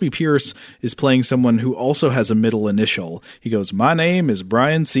Charles B. Pierce is playing someone who also has a middle initial. He goes, "My name is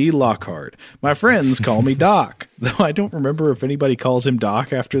Brian C. Lockhart. My friends call me Doc." Though I don't remember if anybody calls him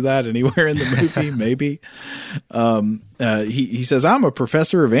Doc after that anywhere in the movie, maybe. He says, "I'm a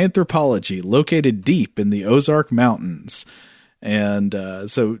professor of anthropology located deep in the Ozark Mountains." And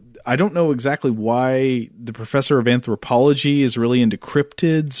so I don't know exactly why the professor of anthropology is really into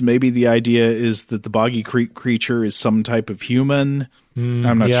cryptids. Maybe the idea is that the Boggy Creek creature is some type of human.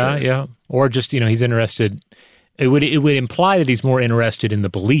 I'm not sure. Yeah. Or just, he's interested. It would imply that he's more interested in the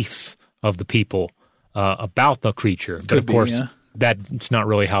beliefs of the people about the creature. But of course, that's not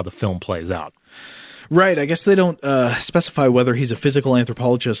really how the film plays out. Right. I guess they don't specify whether he's a physical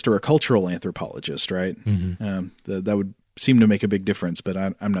anthropologist or a cultural anthropologist, right? Mm-hmm. That would seem to make a big difference, but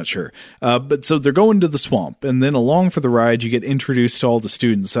I'm not sure. But so they're going to the swamp, and then along for the ride, you get introduced to all the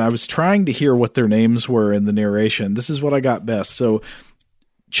students. And I was trying to hear what their names were in the narration. This is what I got best. So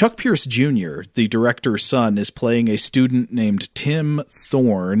Chuck Pierce Jr., the director's son, is playing a student named Tim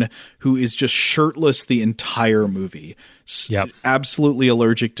Thorne, who is just shirtless the entire movie. Yep. Absolutely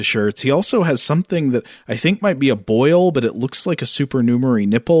allergic to shirts. He also has something that I think might be a boil, but it looks like a supernumerary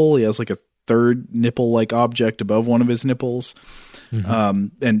nipple. He has like a third nipple-like object above one of his nipples,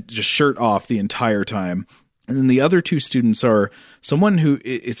 and just shirt off the entire time. And then the other two students are someone who,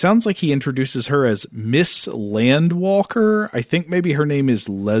 it sounds like he introduces her as Miss Landwalker. I think maybe her name is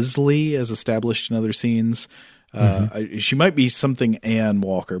Leslie, as established in other scenes. She might be something Ann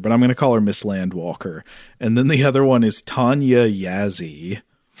Walker, but I'm going to call her Miss Landwalker. And then the other one is Tanya Yazzie.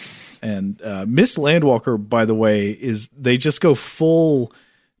 And Miss Landwalker, by the way, they just go full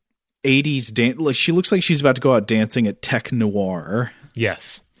 80s dance. Like, she looks like she's about to go out dancing at Tech Noir.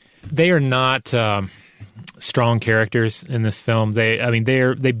 Yes. They are not strong characters in this film.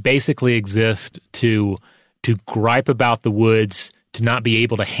 They basically exist to gripe about the woods, to not be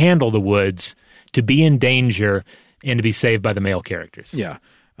able to handle the woods, to be in danger, and to be saved by the male characters. Yeah.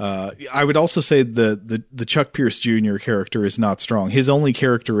 I would also say the Chuck Pierce Jr. character is not strong. His only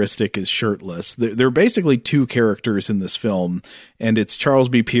characteristic is shirtless. There are basically two characters in this film, and it's Charles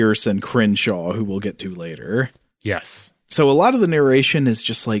B. Pierce and Crenshaw, who we'll get to later. Yes. So a lot of the narration is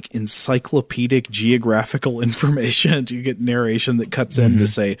just like encyclopedic geographical information. You get narration that cuts in to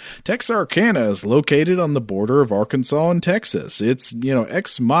say, Texarkana is located on the border of Arkansas and Texas. It's,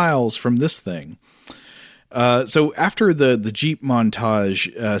 X miles from this thing. So after the Jeep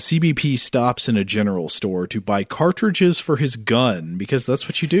montage, CBP stops in a general store to buy cartridges for his gun, because that's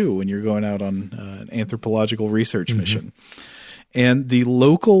what you do when you're going out on an anthropological research mission. And the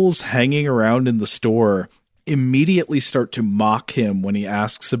locals hanging around in the store immediately start to mock him when he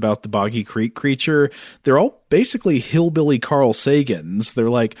asks about the Boggy Creek creature. They're all basically hillbilly Carl Sagans.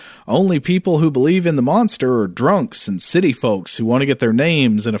 They're like, only people who believe in the monster are drunks and city folks who want to get their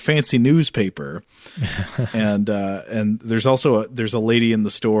names in a fancy newspaper. and there's also there's a lady in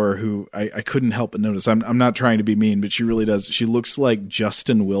the store who I couldn't help but notice. I'm not trying to be mean, but she really does. She looks like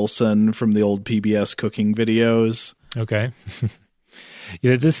Justin Wilson from the old PBS cooking videos. Okay.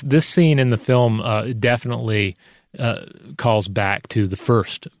 This scene in the film definitely calls back to the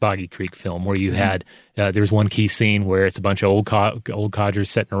first Boggy Creek film, where you had there's one key scene where it's a bunch of old codgers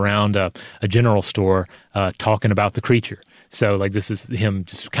sitting around a general store talking about the creature. So like this is him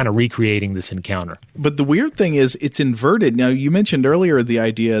just kind of recreating this encounter. But the weird thing is it's inverted. Now you mentioned earlier the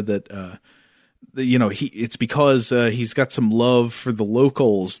idea that it's because he's got some love for the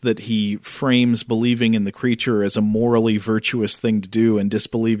locals that he frames believing in the creature as a morally virtuous thing to do and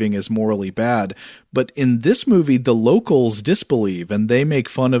disbelieving as morally bad. But in this movie, the locals disbelieve, and they make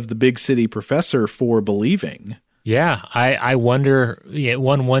fun of the big city professor for believing. Yeah, I wonder. Yeah,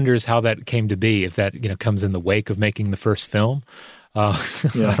 one wonders how that came to be. If that comes in the wake of making the first film, I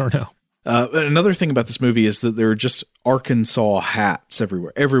don't know. Another thing about this movie is that there are just Arkansas hats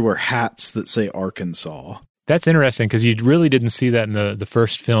everywhere hats that say Arkansas. That's interesting because you really didn't see that in the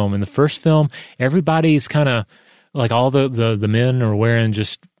first film. In the first film, everybody's kind of like all the men are wearing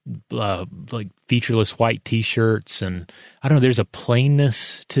just like featureless white T-shirts, and I don't know. There's a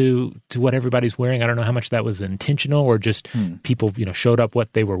plainness to what everybody's wearing. I don't know how much that was intentional or just people showed up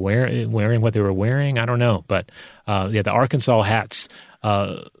what they were wearing what they were wearing. I don't know, but the Arkansas hats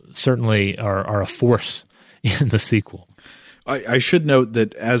certainly are a force in the sequel. I should note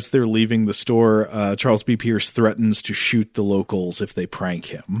that as they're leaving the store, Charles B. Pierce threatens to shoot the locals if they prank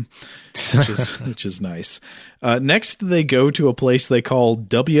him, which is nice. Next, they go to a place they call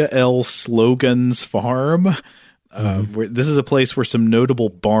W.L. Slogan's Farm. Where this is a place where some notable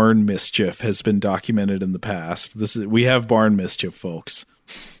barn mischief has been documented in the past. We have barn mischief, folks.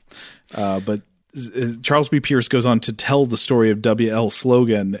 But Charles B. Pierce goes on to tell the story of W.L.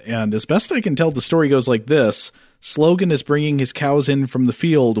 Slogan, and as best I can tell, the story goes like this. Slogan is bringing his cows in from the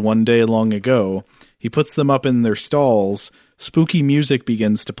field one day long ago. He puts them up in their stalls. Spooky music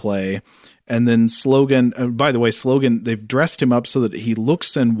begins to play. And then Slogan, by the way, Slogan, they've dressed him up so that he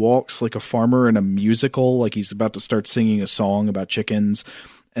looks and walks like a farmer in a musical, like he's about to start singing a song about chickens.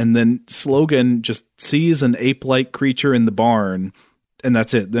 And then Slogan just sees an ape-like creature in the barn, and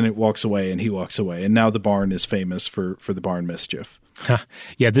that's it. Then it walks away, and he walks away. And now the barn is famous for the barn mischief.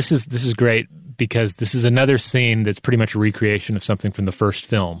 Yeah, this is great because this is another scene that's pretty much a recreation of something from the first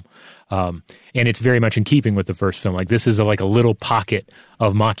film. And it's very much in keeping with the first film. Like this is like a little pocket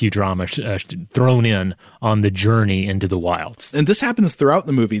of mockudrama thrown in on the journey into the wilds. And this happens throughout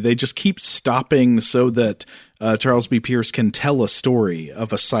the movie. They just keep stopping so that Charles B. Pierce can tell a story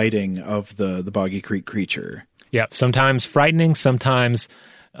of a sighting of the Boggy Creek creature. Yeah, sometimes frightening, sometimes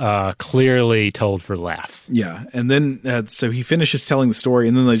clearly told for laughs. Yeah, and then so he finishes telling the story,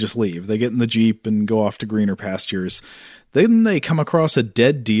 and then they just leave. They get in the Jeep and go off to greener pastures. Then they come across a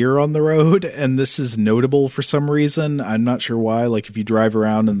dead deer on the road, and this is notable for some reason. I'm not sure why. Like, if you drive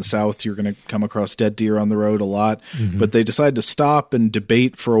around in the South, you're going to come across dead deer on the road a lot. Mm-hmm. But they decide to stop and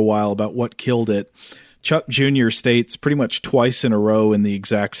debate for a while about what killed it. Chuck Jr. states pretty much twice in a row in the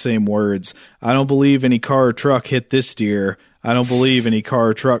exact same words, "I don't believe any car or truck hit this deer. I don't believe any car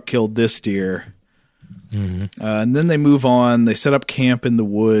or truck killed this deer." Mm-hmm. And then they move on. They set up camp in the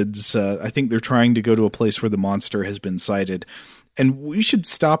woods. I think they're trying to go to a place where the monster has been sighted. And we should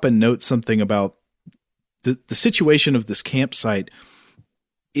stop and note something about the situation of this campsite.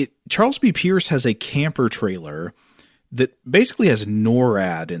 Charles B. Pierce has a camper trailer that basically has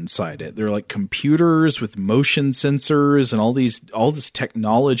NORAD inside it. They're like computers with motion sensors and all this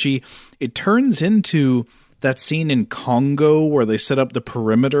technology. It turns into that scene in Congo where they set up the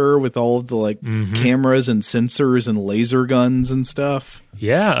perimeter with all of the cameras and sensors and laser guns and stuff.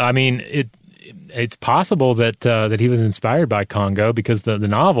 Yeah, I mean it's possible that he was inspired by Congo because the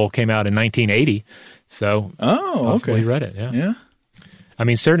novel came out in 1980. So okay, he read it. Yeah. I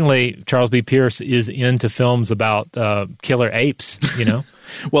mean, certainly Charles B. Pierce is into films about killer apes,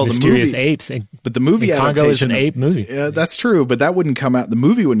 well, mysterious apes. But the movie adaptation, Congo is an ape movie. Yeah, that's true, but that wouldn't come out. The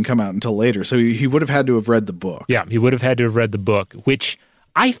movie wouldn't come out until later, so he would have had to have read the book. Yeah, he would have had to have read the book, which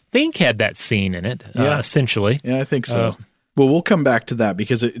I think had that scene in it, essentially. Yeah, I think so. Well, we'll come back to that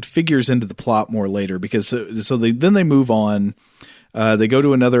because it figures into the plot more later. Because then they move on. They go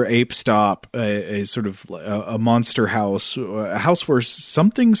to another ape stop, a sort of a monster house, a house where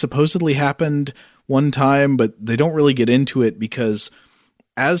something supposedly happened one time, but they don't really get into it because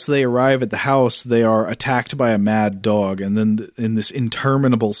as they arrive at the house, they are attacked by a mad dog. And then in this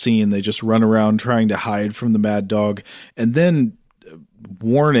interminable scene, they just run around trying to hide from the mad dog. And then,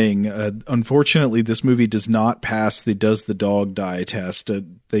 warning, unfortunately, this movie does not pass the does the dog die test.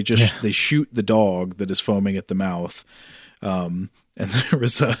 They shoot the dog that is foaming at the mouth. And there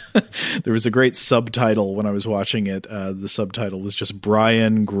was a great subtitle when I was watching it. The subtitle was just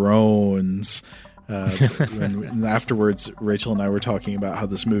Brian Groans. And afterwards, Rachel and I were talking about how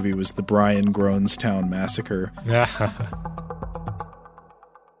this movie was the Brian Groanstown Massacre.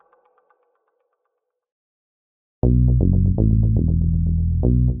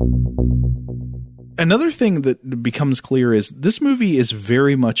 Another thing that becomes clear is this movie is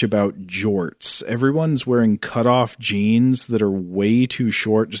very much about jorts. Everyone's wearing cutoff jeans that are way too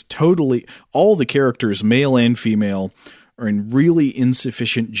short. Just totally, all the characters, male and female, are in really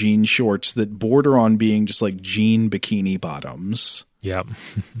insufficient jean shorts that border on being just like jean bikini bottoms. Yep.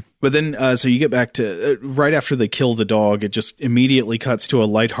 But then, so you get back to right after they kill the dog, it just immediately cuts to a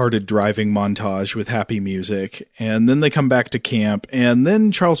lighthearted driving montage with happy music. And then they come back to camp. And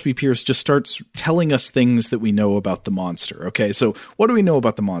then Charles B. Pierce just starts telling us things that we know about the monster. Okay, so what do we know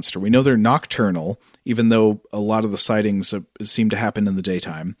about the monster? We know they're nocturnal, even though a lot of the sightings seem to happen in the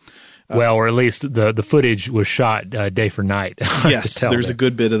daytime. Well, or at least the footage was shot day for night. Yes, there's a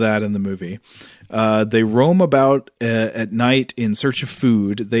good bit of that in the movie. They roam about at night in search of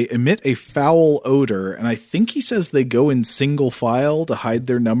food. They emit a foul odor, and I think he says they go in single file to hide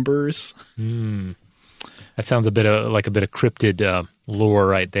their numbers. That sounds like a bit of cryptid lore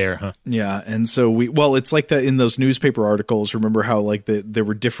right there, huh? Yeah, and so it's like that in those newspaper articles. Remember how like there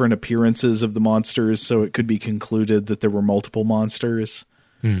were different appearances of the monsters, so it could be concluded that there were multiple monsters.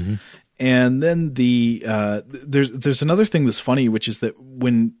 Mm-hmm. And then there's another thing that's funny, which is that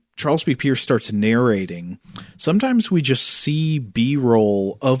when Charles B. Pierce starts narrating, sometimes we just see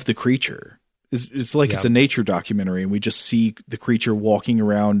B-roll of the creature. It's like it's a nature documentary, and we just see the creature walking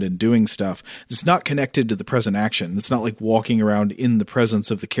around and doing stuff. It's not connected to the present action. It's not like walking around in the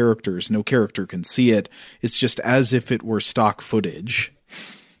presence of the characters. No character can see it. It's just as if it were stock footage.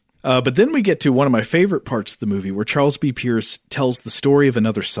 But then we get to one of my favorite parts of the movie, where Charles B. Pierce tells the story of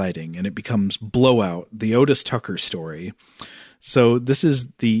another sighting, and it becomes Blowout, the Otis Tucker story. So this is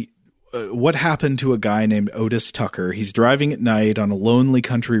what happened to a guy named Otis Tucker. He's driving at night on a lonely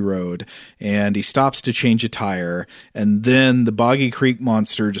country road, and he stops to change a tire, and then the Boggy Creek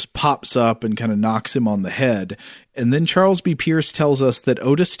monster just pops up and kind of knocks him on the head. And then Charles B. Pierce tells us that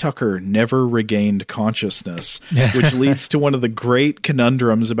Otis Tucker never regained consciousness, which leads to one of the great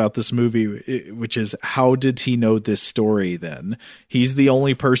conundrums about this movie, which is, how did he know this story then? He's the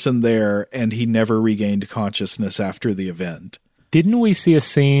only person there, and he never regained consciousness after the event. Didn't we see a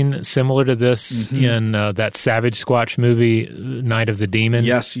scene similar to this in that Savage Squatch movie, Night of the Demon?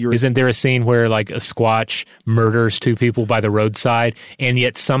 Yes. Isn't there a scene where like a Squatch murders two people by the roadside, and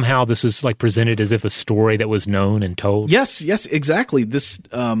yet somehow this was like presented as if a story that was known and told? Yes, exactly. This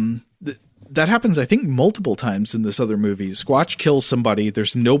that happens, I think, multiple times in this other movie. Squatch kills somebody,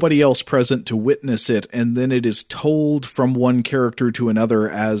 there's nobody else present to witness it, and then it is told from one character to another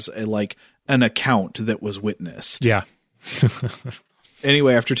as an account that was witnessed. Yeah.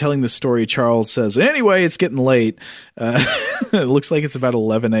 Anyway, after telling this story, Charles says, anyway, it's getting late. It looks like it's about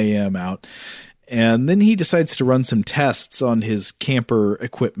 11 a.m. out. And then he decides to run some tests on his camper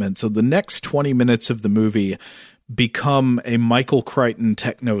equipment. So the next 20 minutes of the movie become a Michael Crichton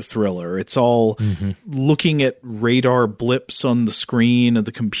techno thriller. It's all looking at radar blips on the screen of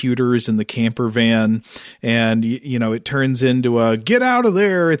the computers in the camper van. And, it turns into a get out of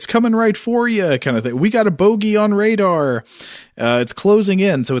there, it's coming right for you kind of thing. We got a bogey on radar. It's closing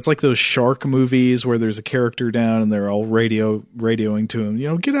in. So it's like those shark movies where there's a character down and they're all radioing to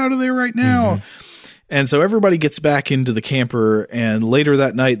him, get out of there right now. And so everybody gets back into the camper, and later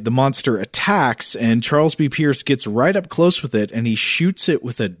that night, the monster attacks, and Charles B. Pierce gets right up close with it, and he shoots it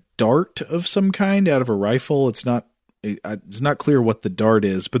with a dart of some kind out of a rifle. It's not clear what the dart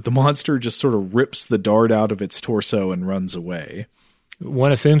is, but the monster just sort of rips the dart out of its torso and runs away.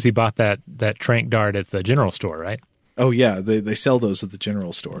 One assumes he bought that trank dart at the general store, right? Oh, yeah. They sell those at the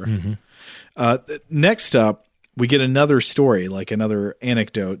general store. Next up, we get another story, like another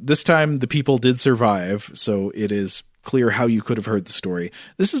anecdote. This time, the people did survive, so it is clear how you could have heard the story.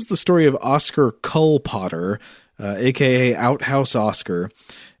 This is the story of Oscar Culpotter, a.k.a. Outhouse Oscar.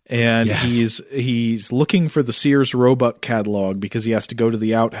 And he's looking for the Sears Roebuck catalog because he has to go to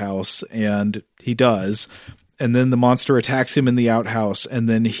the outhouse, and he does. And then the monster attacks him in the outhouse, and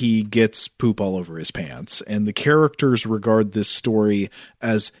then he gets poop all over his pants. And the characters regard this story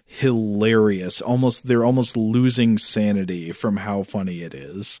as hilarious. They're almost losing sanity from how funny it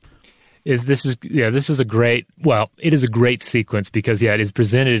is. This is a great sequence because, it is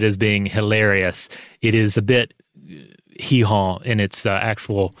presented as being hilarious. It is a bit hee-haw in its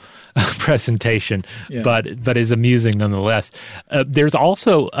actual presentation, but is amusing nonetheless. There's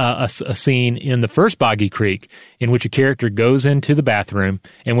also a scene in the first Boggy Creek in which a character goes into the bathroom,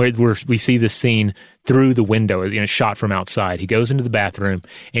 and where we see this scene through the window, shot from outside. He goes into the bathroom,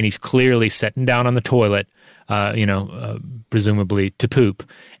 and he's clearly sitting down on the toilet, presumably to poop,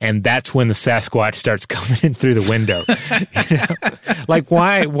 and that's when the Sasquatch starts coming in through the window. Like,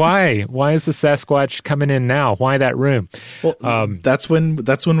 why is the Sasquatch coming in now? Why that room? Well, that's when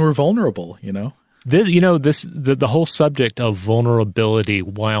we're vulnerable. The whole subject of vulnerability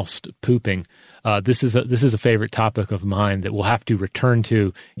whilst pooping. This is a favorite topic of mine that we'll have to return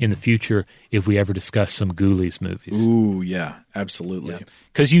to in the future if we ever discuss some Ghoulies movies. Ooh, yeah, absolutely.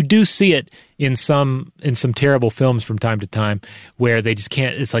 Because you do see it in some terrible films from time to time where they just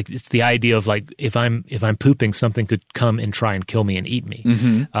can't. It's the idea of like if I'm pooping, something could come and try and kill me and eat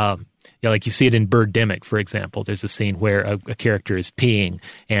me. Like you see it in Birdemic, for example. There's a scene where a character is peeing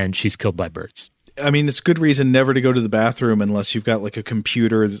and she's killed by birds. I mean, it's good reason never to go to the bathroom unless you've got like a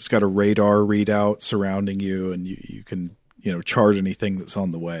computer that's got a radar readout surrounding you, and you can chart anything that's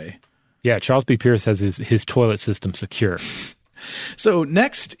on the way. Yeah, Charles B. Pierce has his toilet system secure. So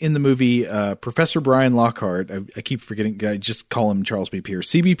next in the movie, Professor Brian Lockhart, I keep forgetting, I just call him Charles B. Pierce.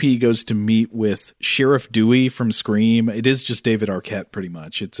 CBP goes to meet with Sheriff Dewey from Scream. It is just David Arquette, pretty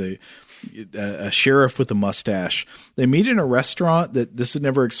much. It's a sheriff with a mustache. They meet in a restaurant that this is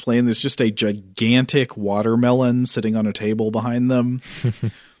never explained. There's just a gigantic watermelon sitting on a table behind them.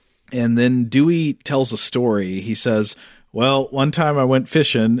 And then Dewey tells a story. He says, well, one time I went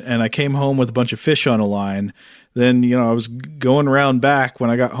fishing and I came home with a bunch of fish on a line. Then, I was going around back when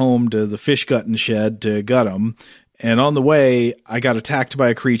I got home to the fish gutting shed to gut them. And on the way, I got attacked by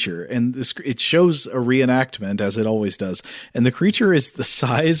a creature. And it shows a reenactment, as it always does. And the creature is the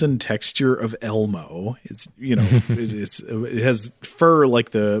size and texture of Elmo. It's, it has fur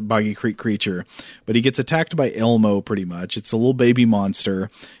like the Boggy Creek creature. But he gets attacked by Elmo pretty much. It's a little baby monster.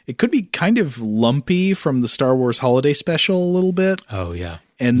 It could be kind of lumpy from the Star Wars Holiday Special a little bit. Oh, yeah.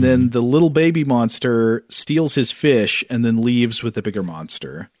 And then the little baby monster steals his fish and then leaves with the bigger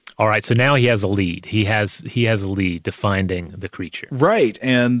monster. All right, so now he has a lead. He has a lead to finding the creature. Right,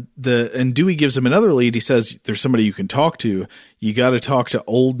 and Dewey gives him another lead. He says, there's somebody you can talk to. You got to talk to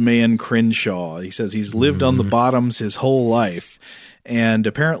Old Man Crenshaw. He says he's lived on the bottoms his whole life. And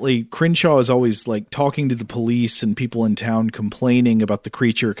apparently Crenshaw is always like talking to the police and people in town complaining about the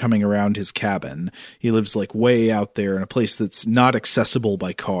creature coming around his cabin. He lives like way out there in a place that's not accessible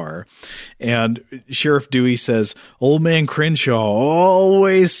by car. And Sheriff Dewey says, Old Man Crenshaw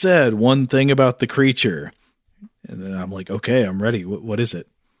always said one thing about the creature. And then I'm like, okay, I'm ready. What is it?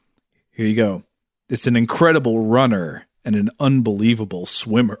 Here you go. It's an incredible runner and an unbelievable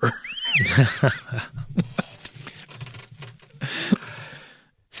swimmer.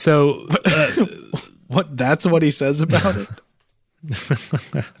 So, what? That's what he says about it.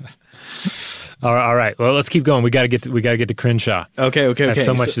 All right. Well, let's keep going. We got to get to Crenshaw. Okay. I have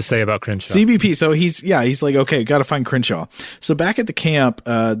so much to say about Crenshaw. CBP. So he's like, okay, got to find Crenshaw. So back at the camp,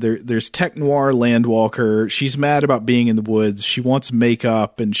 there's Tech Noir Landwalker. She's mad about being in the woods. She wants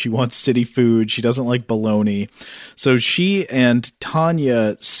makeup and she wants city food. She doesn't like bologna. So she and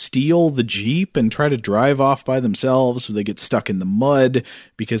Tanya steal the Jeep and try to drive off by themselves. So they get stuck in the mud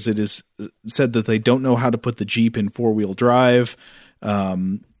because it is said that they don't know how to put the Jeep in 4-wheel drive.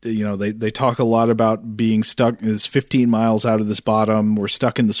 They talk a lot about being stuck. It's 15 miles out of this bottom. We're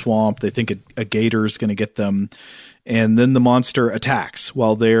stuck in the swamp. They think a gator is going to get them. And then the monster attacks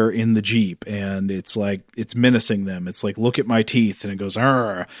while they're in the Jeep. And it's like, it's menacing them. It's like, look at my teeth. And it goes,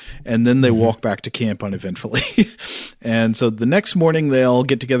 arr. And then they walk back to camp uneventfully. And so the next morning they all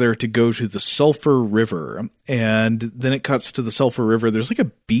get together to go to the Sulphur River. And then it cuts to the Sulphur River. There's like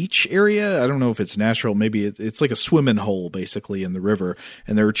a beach area. I don't know if it's natural. Maybe it's like a swimming hole basically in the river.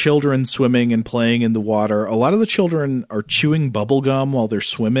 And there are children swimming and playing in the water. A lot of the children are chewing bubble gum while they're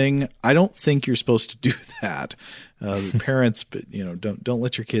swimming. I don't think you're supposed to do that. Parents, don't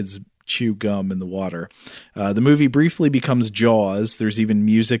let your kids chew gum in the water. The movie briefly becomes Jaws. There's even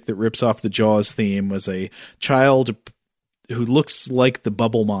music that rips off the Jaws theme as a child who looks like the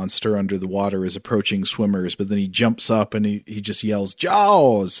bubble monster under the water is approaching swimmers, but then he jumps up and he just yells,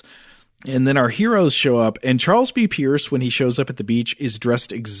 Jaws! And then our heroes show up, and Charles B. Pierce, when he shows up at the beach, is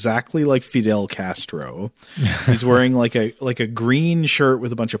dressed exactly like Fidel Castro. He's wearing like a green shirt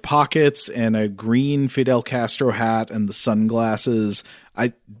with a bunch of pockets and a green Fidel Castro hat and the sunglasses.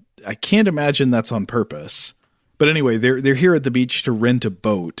 I can't imagine that's on purpose. But anyway, they're here at the beach to rent a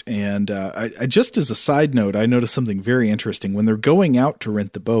boat. And I just as a side note, I noticed something very interesting. When they're going out to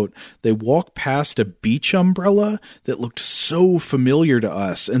rent the boat, they walk past a beach umbrella that looked so familiar to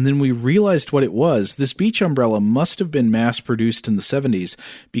us. And then we realized what it was. This beach umbrella must have been mass-produced in the 70s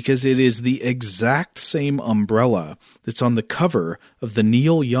because it is the exact same umbrella that's on the cover of the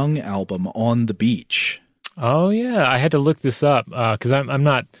Neil Young album On the Beach. Oh, yeah. I had to look this up because I'm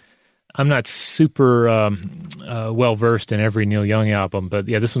not super well versed in every Neil Young album, but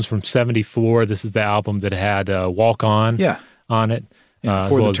yeah, this one's from '74. This is the album that had "Walk On" on it,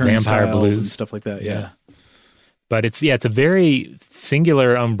 as well as Vampire Blues and stuff like that. Yeah, but it's a very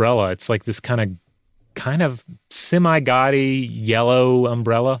singular umbrella. It's like this kind of semi-gaudy yellow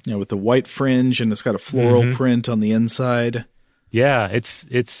umbrella. Yeah, with the white fringe, and it's got a floral print on the inside. Yeah, it's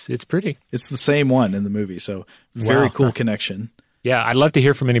pretty. It's the same one in the movie, so very cool connection. Yeah, I'd love to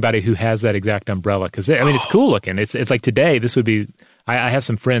hear from anybody who has that exact umbrella because it's cool looking. It's like today. This would be. I have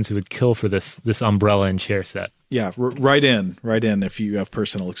some friends who would kill for this umbrella and chair set. Yeah, right in if you have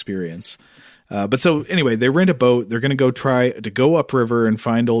personal experience. But so anyway, they rent a boat. They're going to go try to go upriver and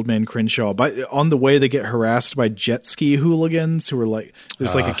find Old Man Crenshaw. But on the way, they get harassed by jet ski hooligans who are like,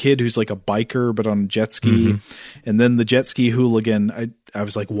 there's like a kid who's like a biker, but on a jet ski. And then the jet ski hooligan, I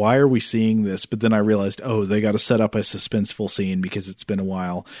was like, why are we seeing this? But then I realized, oh, they got to set up a suspenseful scene because it's been a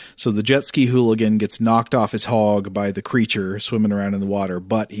while. So the jet ski hooligan gets knocked off his hog by the creature swimming around in the water,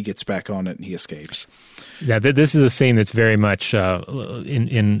 but he gets back on it and he escapes. Yeah, this is a scene that's very much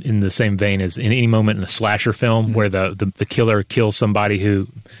in the same vein as in any moment in a slasher film where the killer kills somebody who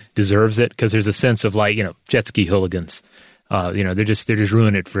deserves it, because there's a sense of like, jet ski hooligans. They're just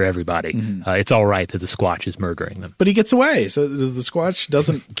ruining it for everybody. It's all right that the Squatch is murdering them. But he gets away. So the Squatch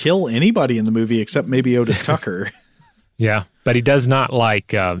doesn't kill anybody in the movie except maybe Otis Tucker. Yeah, but he does not like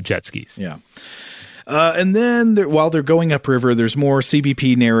jet skis. Yeah. And then while they're going upriver, there's more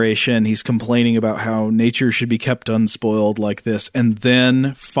CBP narration. He's complaining about how nature should be kept unspoiled like this. And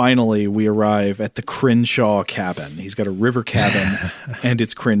then finally we arrive at the Crenshaw cabin. He's got a river cabin and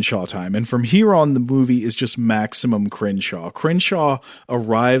it's Crenshaw time. And from here on, the movie is just maximum Crenshaw. Crenshaw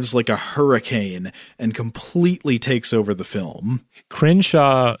arrives like a hurricane and completely takes over the film.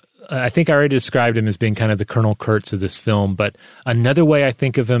 Crenshaw, I think I already described him as being kind of the Colonel Kurtz of this film, but another way I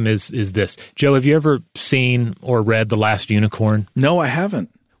think of him is this. Joe, have you ever seen or read The Last Unicorn? No, I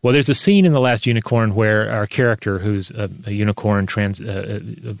haven't. Well, there's a scene in The Last Unicorn where our character, who's a unicorn,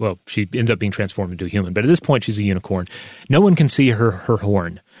 she ends up being transformed into a human, but at this point she's a unicorn. No one can see her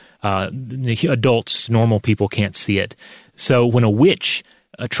horn. Adults, normal people can't see it. So when a witch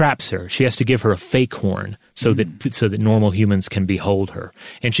traps her, she has to give her a fake horn so that normal humans can behold her.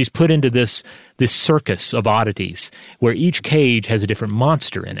 And she's put into this circus of oddities where each cage has a different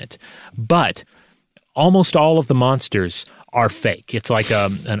monster in it. But almost all of the monsters are fake. It's like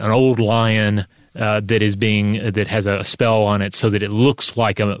an old lion that has a spell on it so that it looks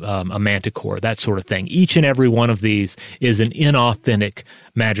like a manticore, that sort of thing. Each and every one of these is an inauthentic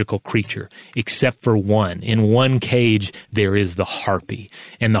magical creature, except for one. In one cage, there is the harpy.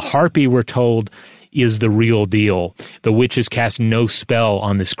 And the harpy, we're told, is the real deal. The witches cast no spell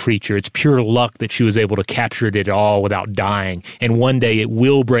on this creature. It's pure luck that she was able to capture it at all without dying. And one day it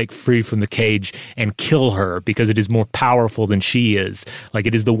will break free from the cage and kill her because it is more powerful than she is. Like,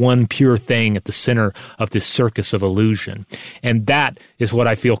 it is the one pure thing at the center of this circus of illusion. And that is what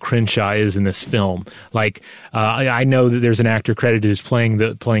I feel Crenshaw is in this film. Like, I know that there's an actor credited as playing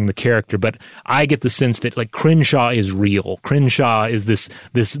the character, but I get the sense that like Crenshaw is real. Crenshaw is this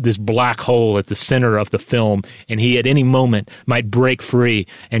black hole at the center of the film, and he at any moment might break free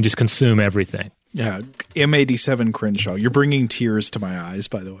and just consume everything. Yeah, M87 Crenshaw. You're bringing tears to my eyes,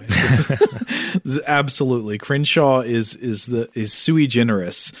 by the way. Absolutely, Crenshaw is sui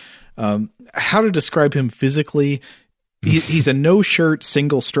generis. How to describe him physically? He's a no shirt,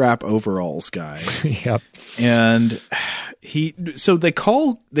 single strap overalls guy. Yep. And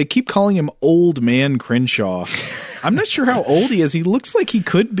they keep calling him Old Man Crenshaw. I'm not sure how old he is. He looks like he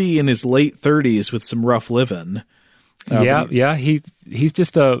could be in his late 30s with some rough living. He's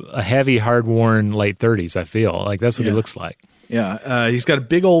just a heavy, hard-worn late 30s, I feel. Like, that's what he looks like. Yeah, he's got a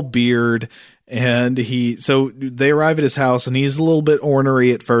big old beard, and so they arrive at his house, and he's a little bit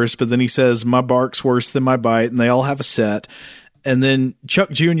ornery at first, but then he says, "My bark's worse than my bite," and they all have a set. And then Chuck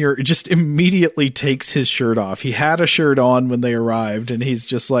Jr. just immediately takes his shirt off. He had a shirt on when they arrived, and he's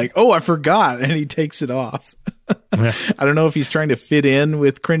just like, "Oh, I forgot," and he takes it off. I don't know if he's trying to fit in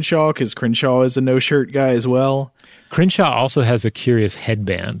with Crenshaw, because Crenshaw is a no-shirt guy as well. Crenshaw also has a curious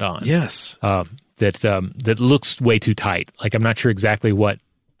headband on. Yes. That looks way too tight. Like, I'm not sure exactly what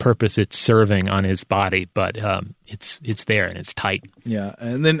purpose it's serving on his body, but it's there and it's tight. Yeah,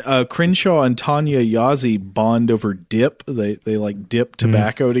 and then Crenshaw and Tanya Yazzie bond over dip. They like dip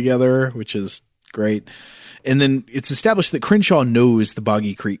tobacco together, which is great. And then it's established that Crenshaw knows the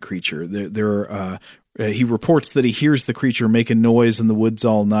Boggy Creek creature. He reports that he hears the creature making noise in the woods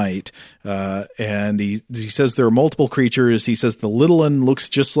all night, and he says there are multiple creatures. He says the little one looks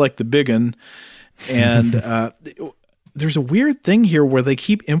just like the big one, and there's a weird thing here where they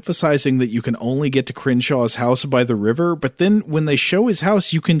keep emphasizing that you can only get to Crenshaw's house by the river, but then when they show his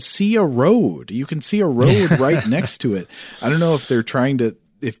house, you can see a road. You can see a road right next to it. I don't know if they're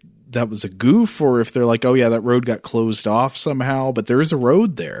if that was a goof or if they're like, oh yeah, that road got closed off somehow, but there is a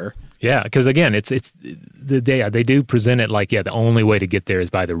road there. Yeah, because again, they do present it like, the only way to get there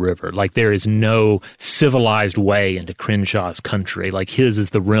is by the river. Like, there is no civilized way into Crenshaw's country. Like, his is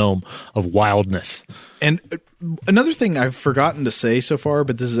the realm of wildness. And another thing I've forgotten to say so far,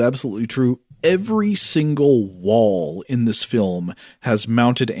 but this is absolutely true. Every single wall in this film has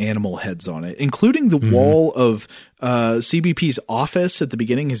mounted animal heads on it, including the wall of CBP's office at the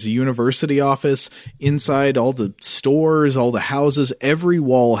beginning, his university office. Inside all the stores, all the houses, every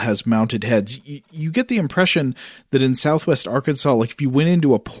wall has mounted heads. You get the impression that in Southwest Arkansas, like if you went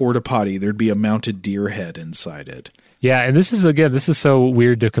into a porta potty, there'd be a mounted deer head inside it. Yeah, and this is so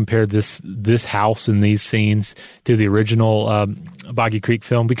weird to compare this house and these scenes to the original Boggy Creek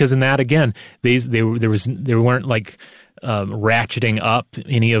film, because in that, again, they weren't like ratcheting up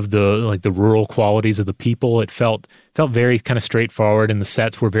any of the rural qualities of the people. It felt very kind of straightforward, and the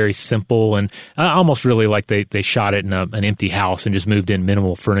sets were very simple, and almost really like they shot it in an empty house and just moved in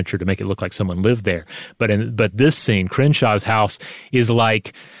minimal furniture to make it look like someone lived there. But this scene, Crenshaw's house, is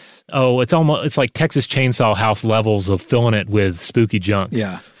like, it's like Texas Chainsaw House levels of filling it with spooky junk.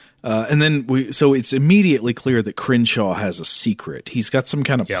 Yeah. And then so it's immediately clear that Crenshaw has a secret. He's got some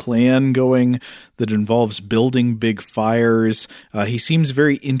kind of plan going that involves building big fires. He seems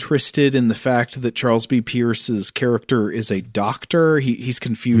very interested in the fact that Charles B. Pierce's character is a doctor. He's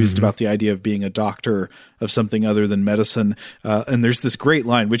confused about the idea of being a doctor of something other than medicine. And there's this great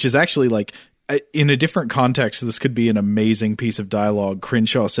line, which is actually like, in a different context, this could be an amazing piece of dialogue.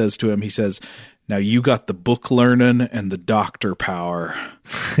 Crenshaw says to him, he says, "Now you got the book learning and the doctor power."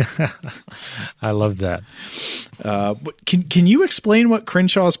 I love that. Can you explain what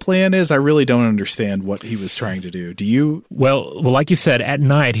Crenshaw's plan is? I really don't understand what he was trying to do. Do you? Well, like you said, at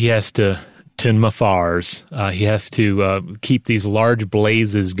night he has to tend my fires. He has to keep these large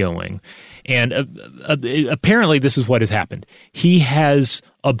blazes going. And apparently this is what has happened. He has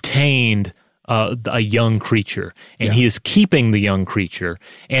obtained a young creature, and he is keeping the young creature.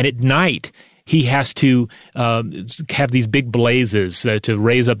 And at night, he has to have these big blazes to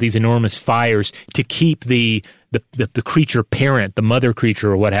raise up these enormous fires to keep the creature parent, the mother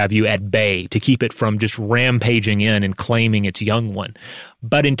creature or what have you, at bay, to keep it from just rampaging in and claiming its young one.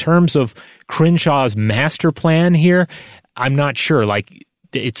 But in terms of Crenshaw's master plan here, I'm not sure. Like,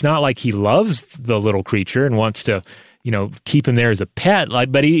 it's not like he loves the little creature and wants to, keep him there as a pet.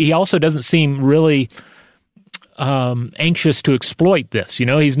 But he also doesn't seem really anxious to exploit this.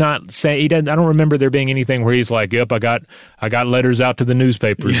 He's not saying, I don't remember there being anything where he's like, "Yep, I got letters out to the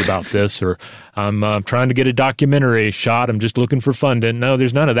newspapers about this," or "I'm trying to get a documentary shot. I'm just looking for funding." No,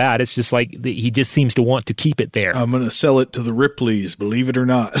 there's none of that. It's just like he just seems to want to keep it there. "I'm going to sell it to the Ripleys, believe it or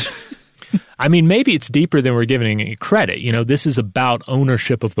not." I mean, maybe it's deeper than we're giving it credit. This is about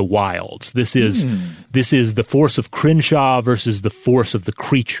ownership of the wilds. This is the force of Crenshaw versus the force of the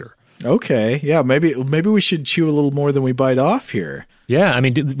creature. Okay, yeah, maybe we should chew a little more than we bite off here. Yeah, I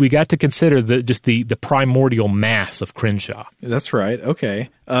mean, we got to consider the primordial mass of Crenshaw. That's right. Okay.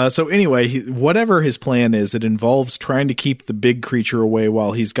 So anyway, whatever his plan is, it involves trying to keep the big creature away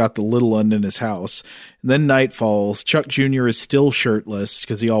while he's got the little one in his house. And then night falls. Chuck Jr. is still shirtless,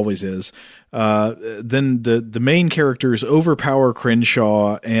 because he always is. Then the main characters overpower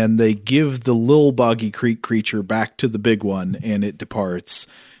Crenshaw, and they give the little Boggy Creek creature back to the big one, and it departs.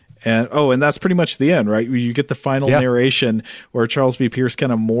 And that's pretty much the end, right? You get the final narration where Charles B. Pierce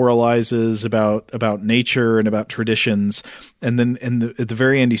kind of moralizes about nature and about traditions. And then at the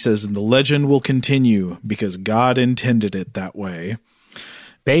very end, he says, "And the legend will continue because God intended it that way."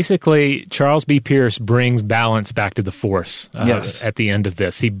 Basically, Charles B. Pierce brings balance back to the Force at the end of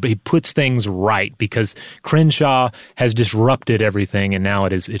this. He puts things right because Crenshaw has disrupted everything, and now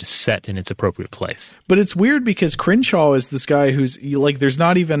it is set in its appropriate place. But it's weird because Crenshaw is this guy who's like, there's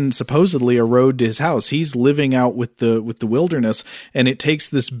not even supposedly a road to his house. He's living out with the wilderness, and it takes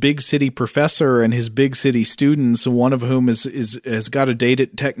this big city professor and his big city students, one of whom has got a date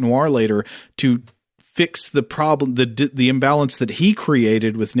at Tech Noir later, to fix the problem, the imbalance that he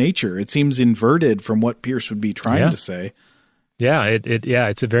created with nature. It seems inverted from what Pierce would be trying to say. Yeah,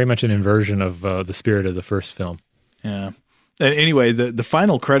 it's very much an inversion of the spirit of the first film. Yeah. And anyway, the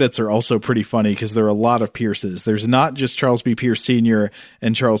final credits are also pretty funny because there are a lot of Pierces. There's not just Charles B. Pierce Sr.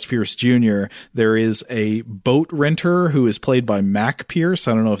 and Charles Pierce Jr. There is a boat renter who is played by Mac Pierce.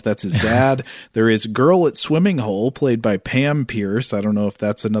 I don't know if that's his dad. There is Girl at Swimming Hole played by Pam Pierce. I don't know if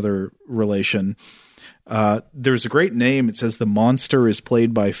that's another relation. There's a great name. It says the monster is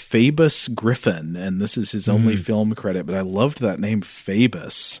played by Phoebus Griffin, and this is his only film credit, but I loved that name,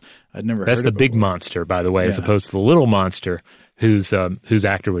 Phoebus. I'd never heard of it. That's the big monster, by the way, as opposed to the little monster whose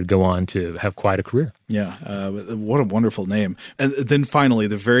actor would go on to have quite a career. Yeah, what a wonderful name. And then finally,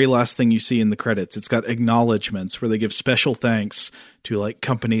 the very last thing you see in the credits, it's got acknowledgments where they give special thanks to like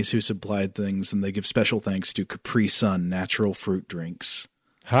companies who supplied things, and they give special thanks to Capri Sun natural fruit drinks.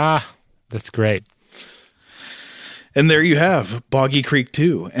 That's great. And there you have Boggy Creek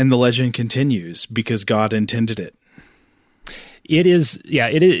 2, and the legend continues because God intended it. It is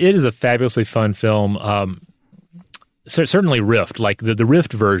a fabulously fun film. Certainly Rift, like the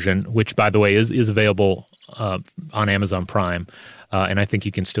Rift version, which by the way is available on Amazon Prime. and I think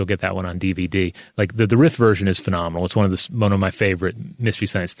you can still get that one on DVD. Like the Riff version is phenomenal. It's one of my favorite Mystery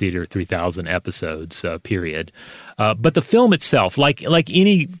Science Theater 3000 episodes, period. But the film itself, like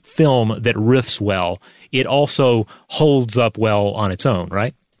any film that riffs well, it also holds up well on its own,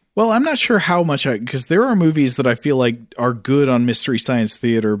 right? Well, I'm not sure how much because there are movies that I feel like are good on Mystery Science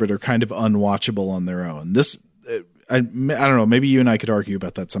Theater, but are kind of unwatchable on their own. This, I don't know. Maybe you and I could argue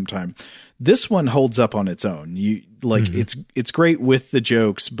about that sometime. This one holds up on its own. It's great with the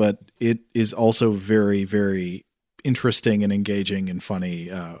jokes, but it is also very, very interesting and engaging and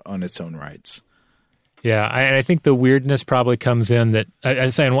funny on its own rights. Yeah, I think the weirdness probably comes in that I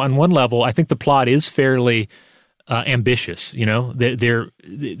say on one level, I think the plot is fairly ambitious. You know,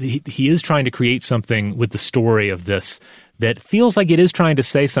 he is trying to create something with the story of this that feels like it is trying to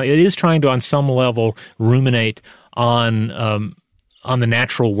say something. It is trying to, on some level, ruminate on the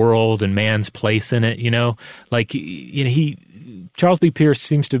natural world and man's place in it. You know, like Charles B. Pierce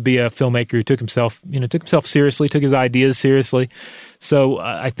seems to be a filmmaker who took himself seriously, took his ideas seriously. So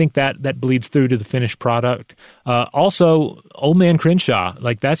I think that bleeds through to the finished product. Also, Old Man Crenshaw,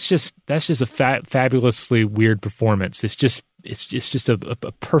 like that's just a fabulously weird performance. It's just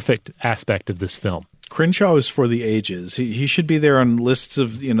a perfect aspect of this film. Crenshaw is for the ages. He should be there on lists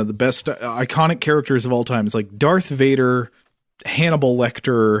of the best iconic characters of all time. It's like Darth Vader, Hannibal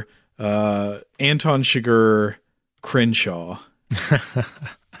Lecter, Anton Chigurh, Crenshaw.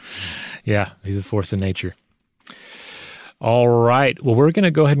 Yeah, he's a force of nature. All right. Well, we're going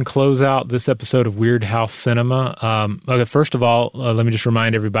to go ahead and close out this episode of Weirdhouse Cinema. Okay, first of all, let me just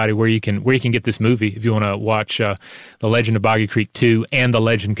remind everybody where you can get this movie if you want to watch The Legend of Boggy Creek 2 and The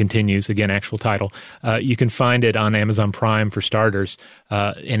Legend Continues, again, actual title. You can find it on Amazon Prime for starters,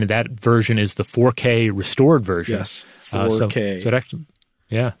 and that version is the 4K restored version. Yes, 4K. So it actually,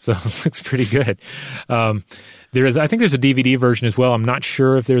 yeah, so it looks pretty good. I think there's a DVD version as well. I'm not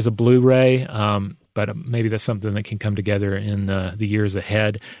sure if there's a Blu-ray, but maybe that's something that can come together in the years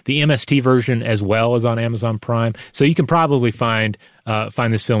ahead. The MST version as well is on Amazon Prime, so you can probably find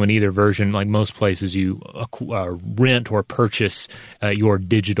this film in either version. Like most places, you rent or purchase your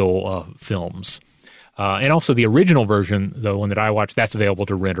digital films. And also the original version, the one that I watched, that's available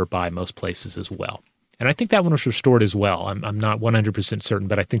to rent or buy most places as well. And I think that one was restored as well. I'm not 100% certain,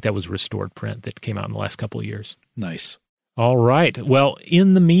 but I think that was a restored print that came out in the last couple of years. Nice. All right. Well,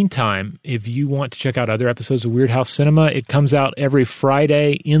 in the meantime, if you want to check out other episodes of Weirdhouse Cinema, it comes out every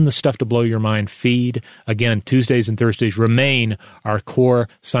Friday in the Stuff to Blow Your Mind feed. Again, Tuesdays and Thursdays remain our core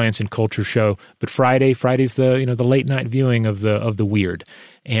science and culture show, but Friday's the late night viewing of the weird.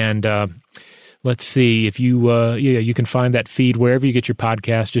 And let's see if you can find that feed wherever you get your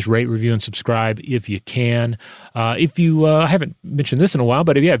podcast. Just rate, review, and subscribe if you can. If you I haven't mentioned this in a while,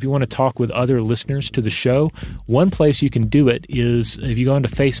 but if you want to talk with other listeners to the show, one place you can do it is if you go onto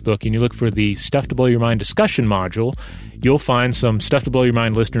Facebook and you look for the Stuff to Blow Your Mind discussion module. You'll find some Stuff to Blow Your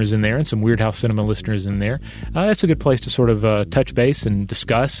Mind listeners in there and some Weirdhouse Cinema listeners in there. That's a good place to sort of touch base and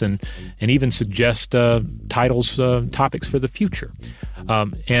discuss and even suggest titles, topics for the future.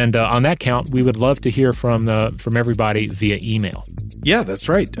 And on that count, we would love to hear from everybody via email. Yeah, that's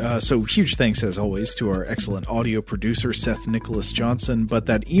right. So huge thanks, as always, to our excellent audio producer, Seth Nicholas Johnson. But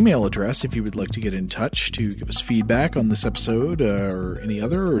that email address, if you would like to get in touch to give us feedback on this episode or any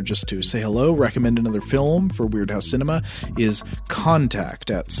other, or just to say hello, recommend another film for Weirdhouse Cinema, is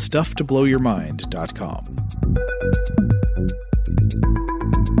contact@stufftoblowyourmind.com.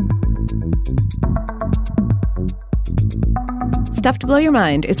 Stuff to Blow Your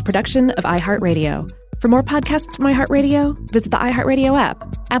Mind is a production of iHeartRadio. For more podcasts from iHeartRadio, visit the iHeartRadio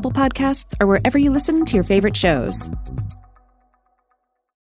app, Apple Podcasts, or wherever you listen to your favorite shows.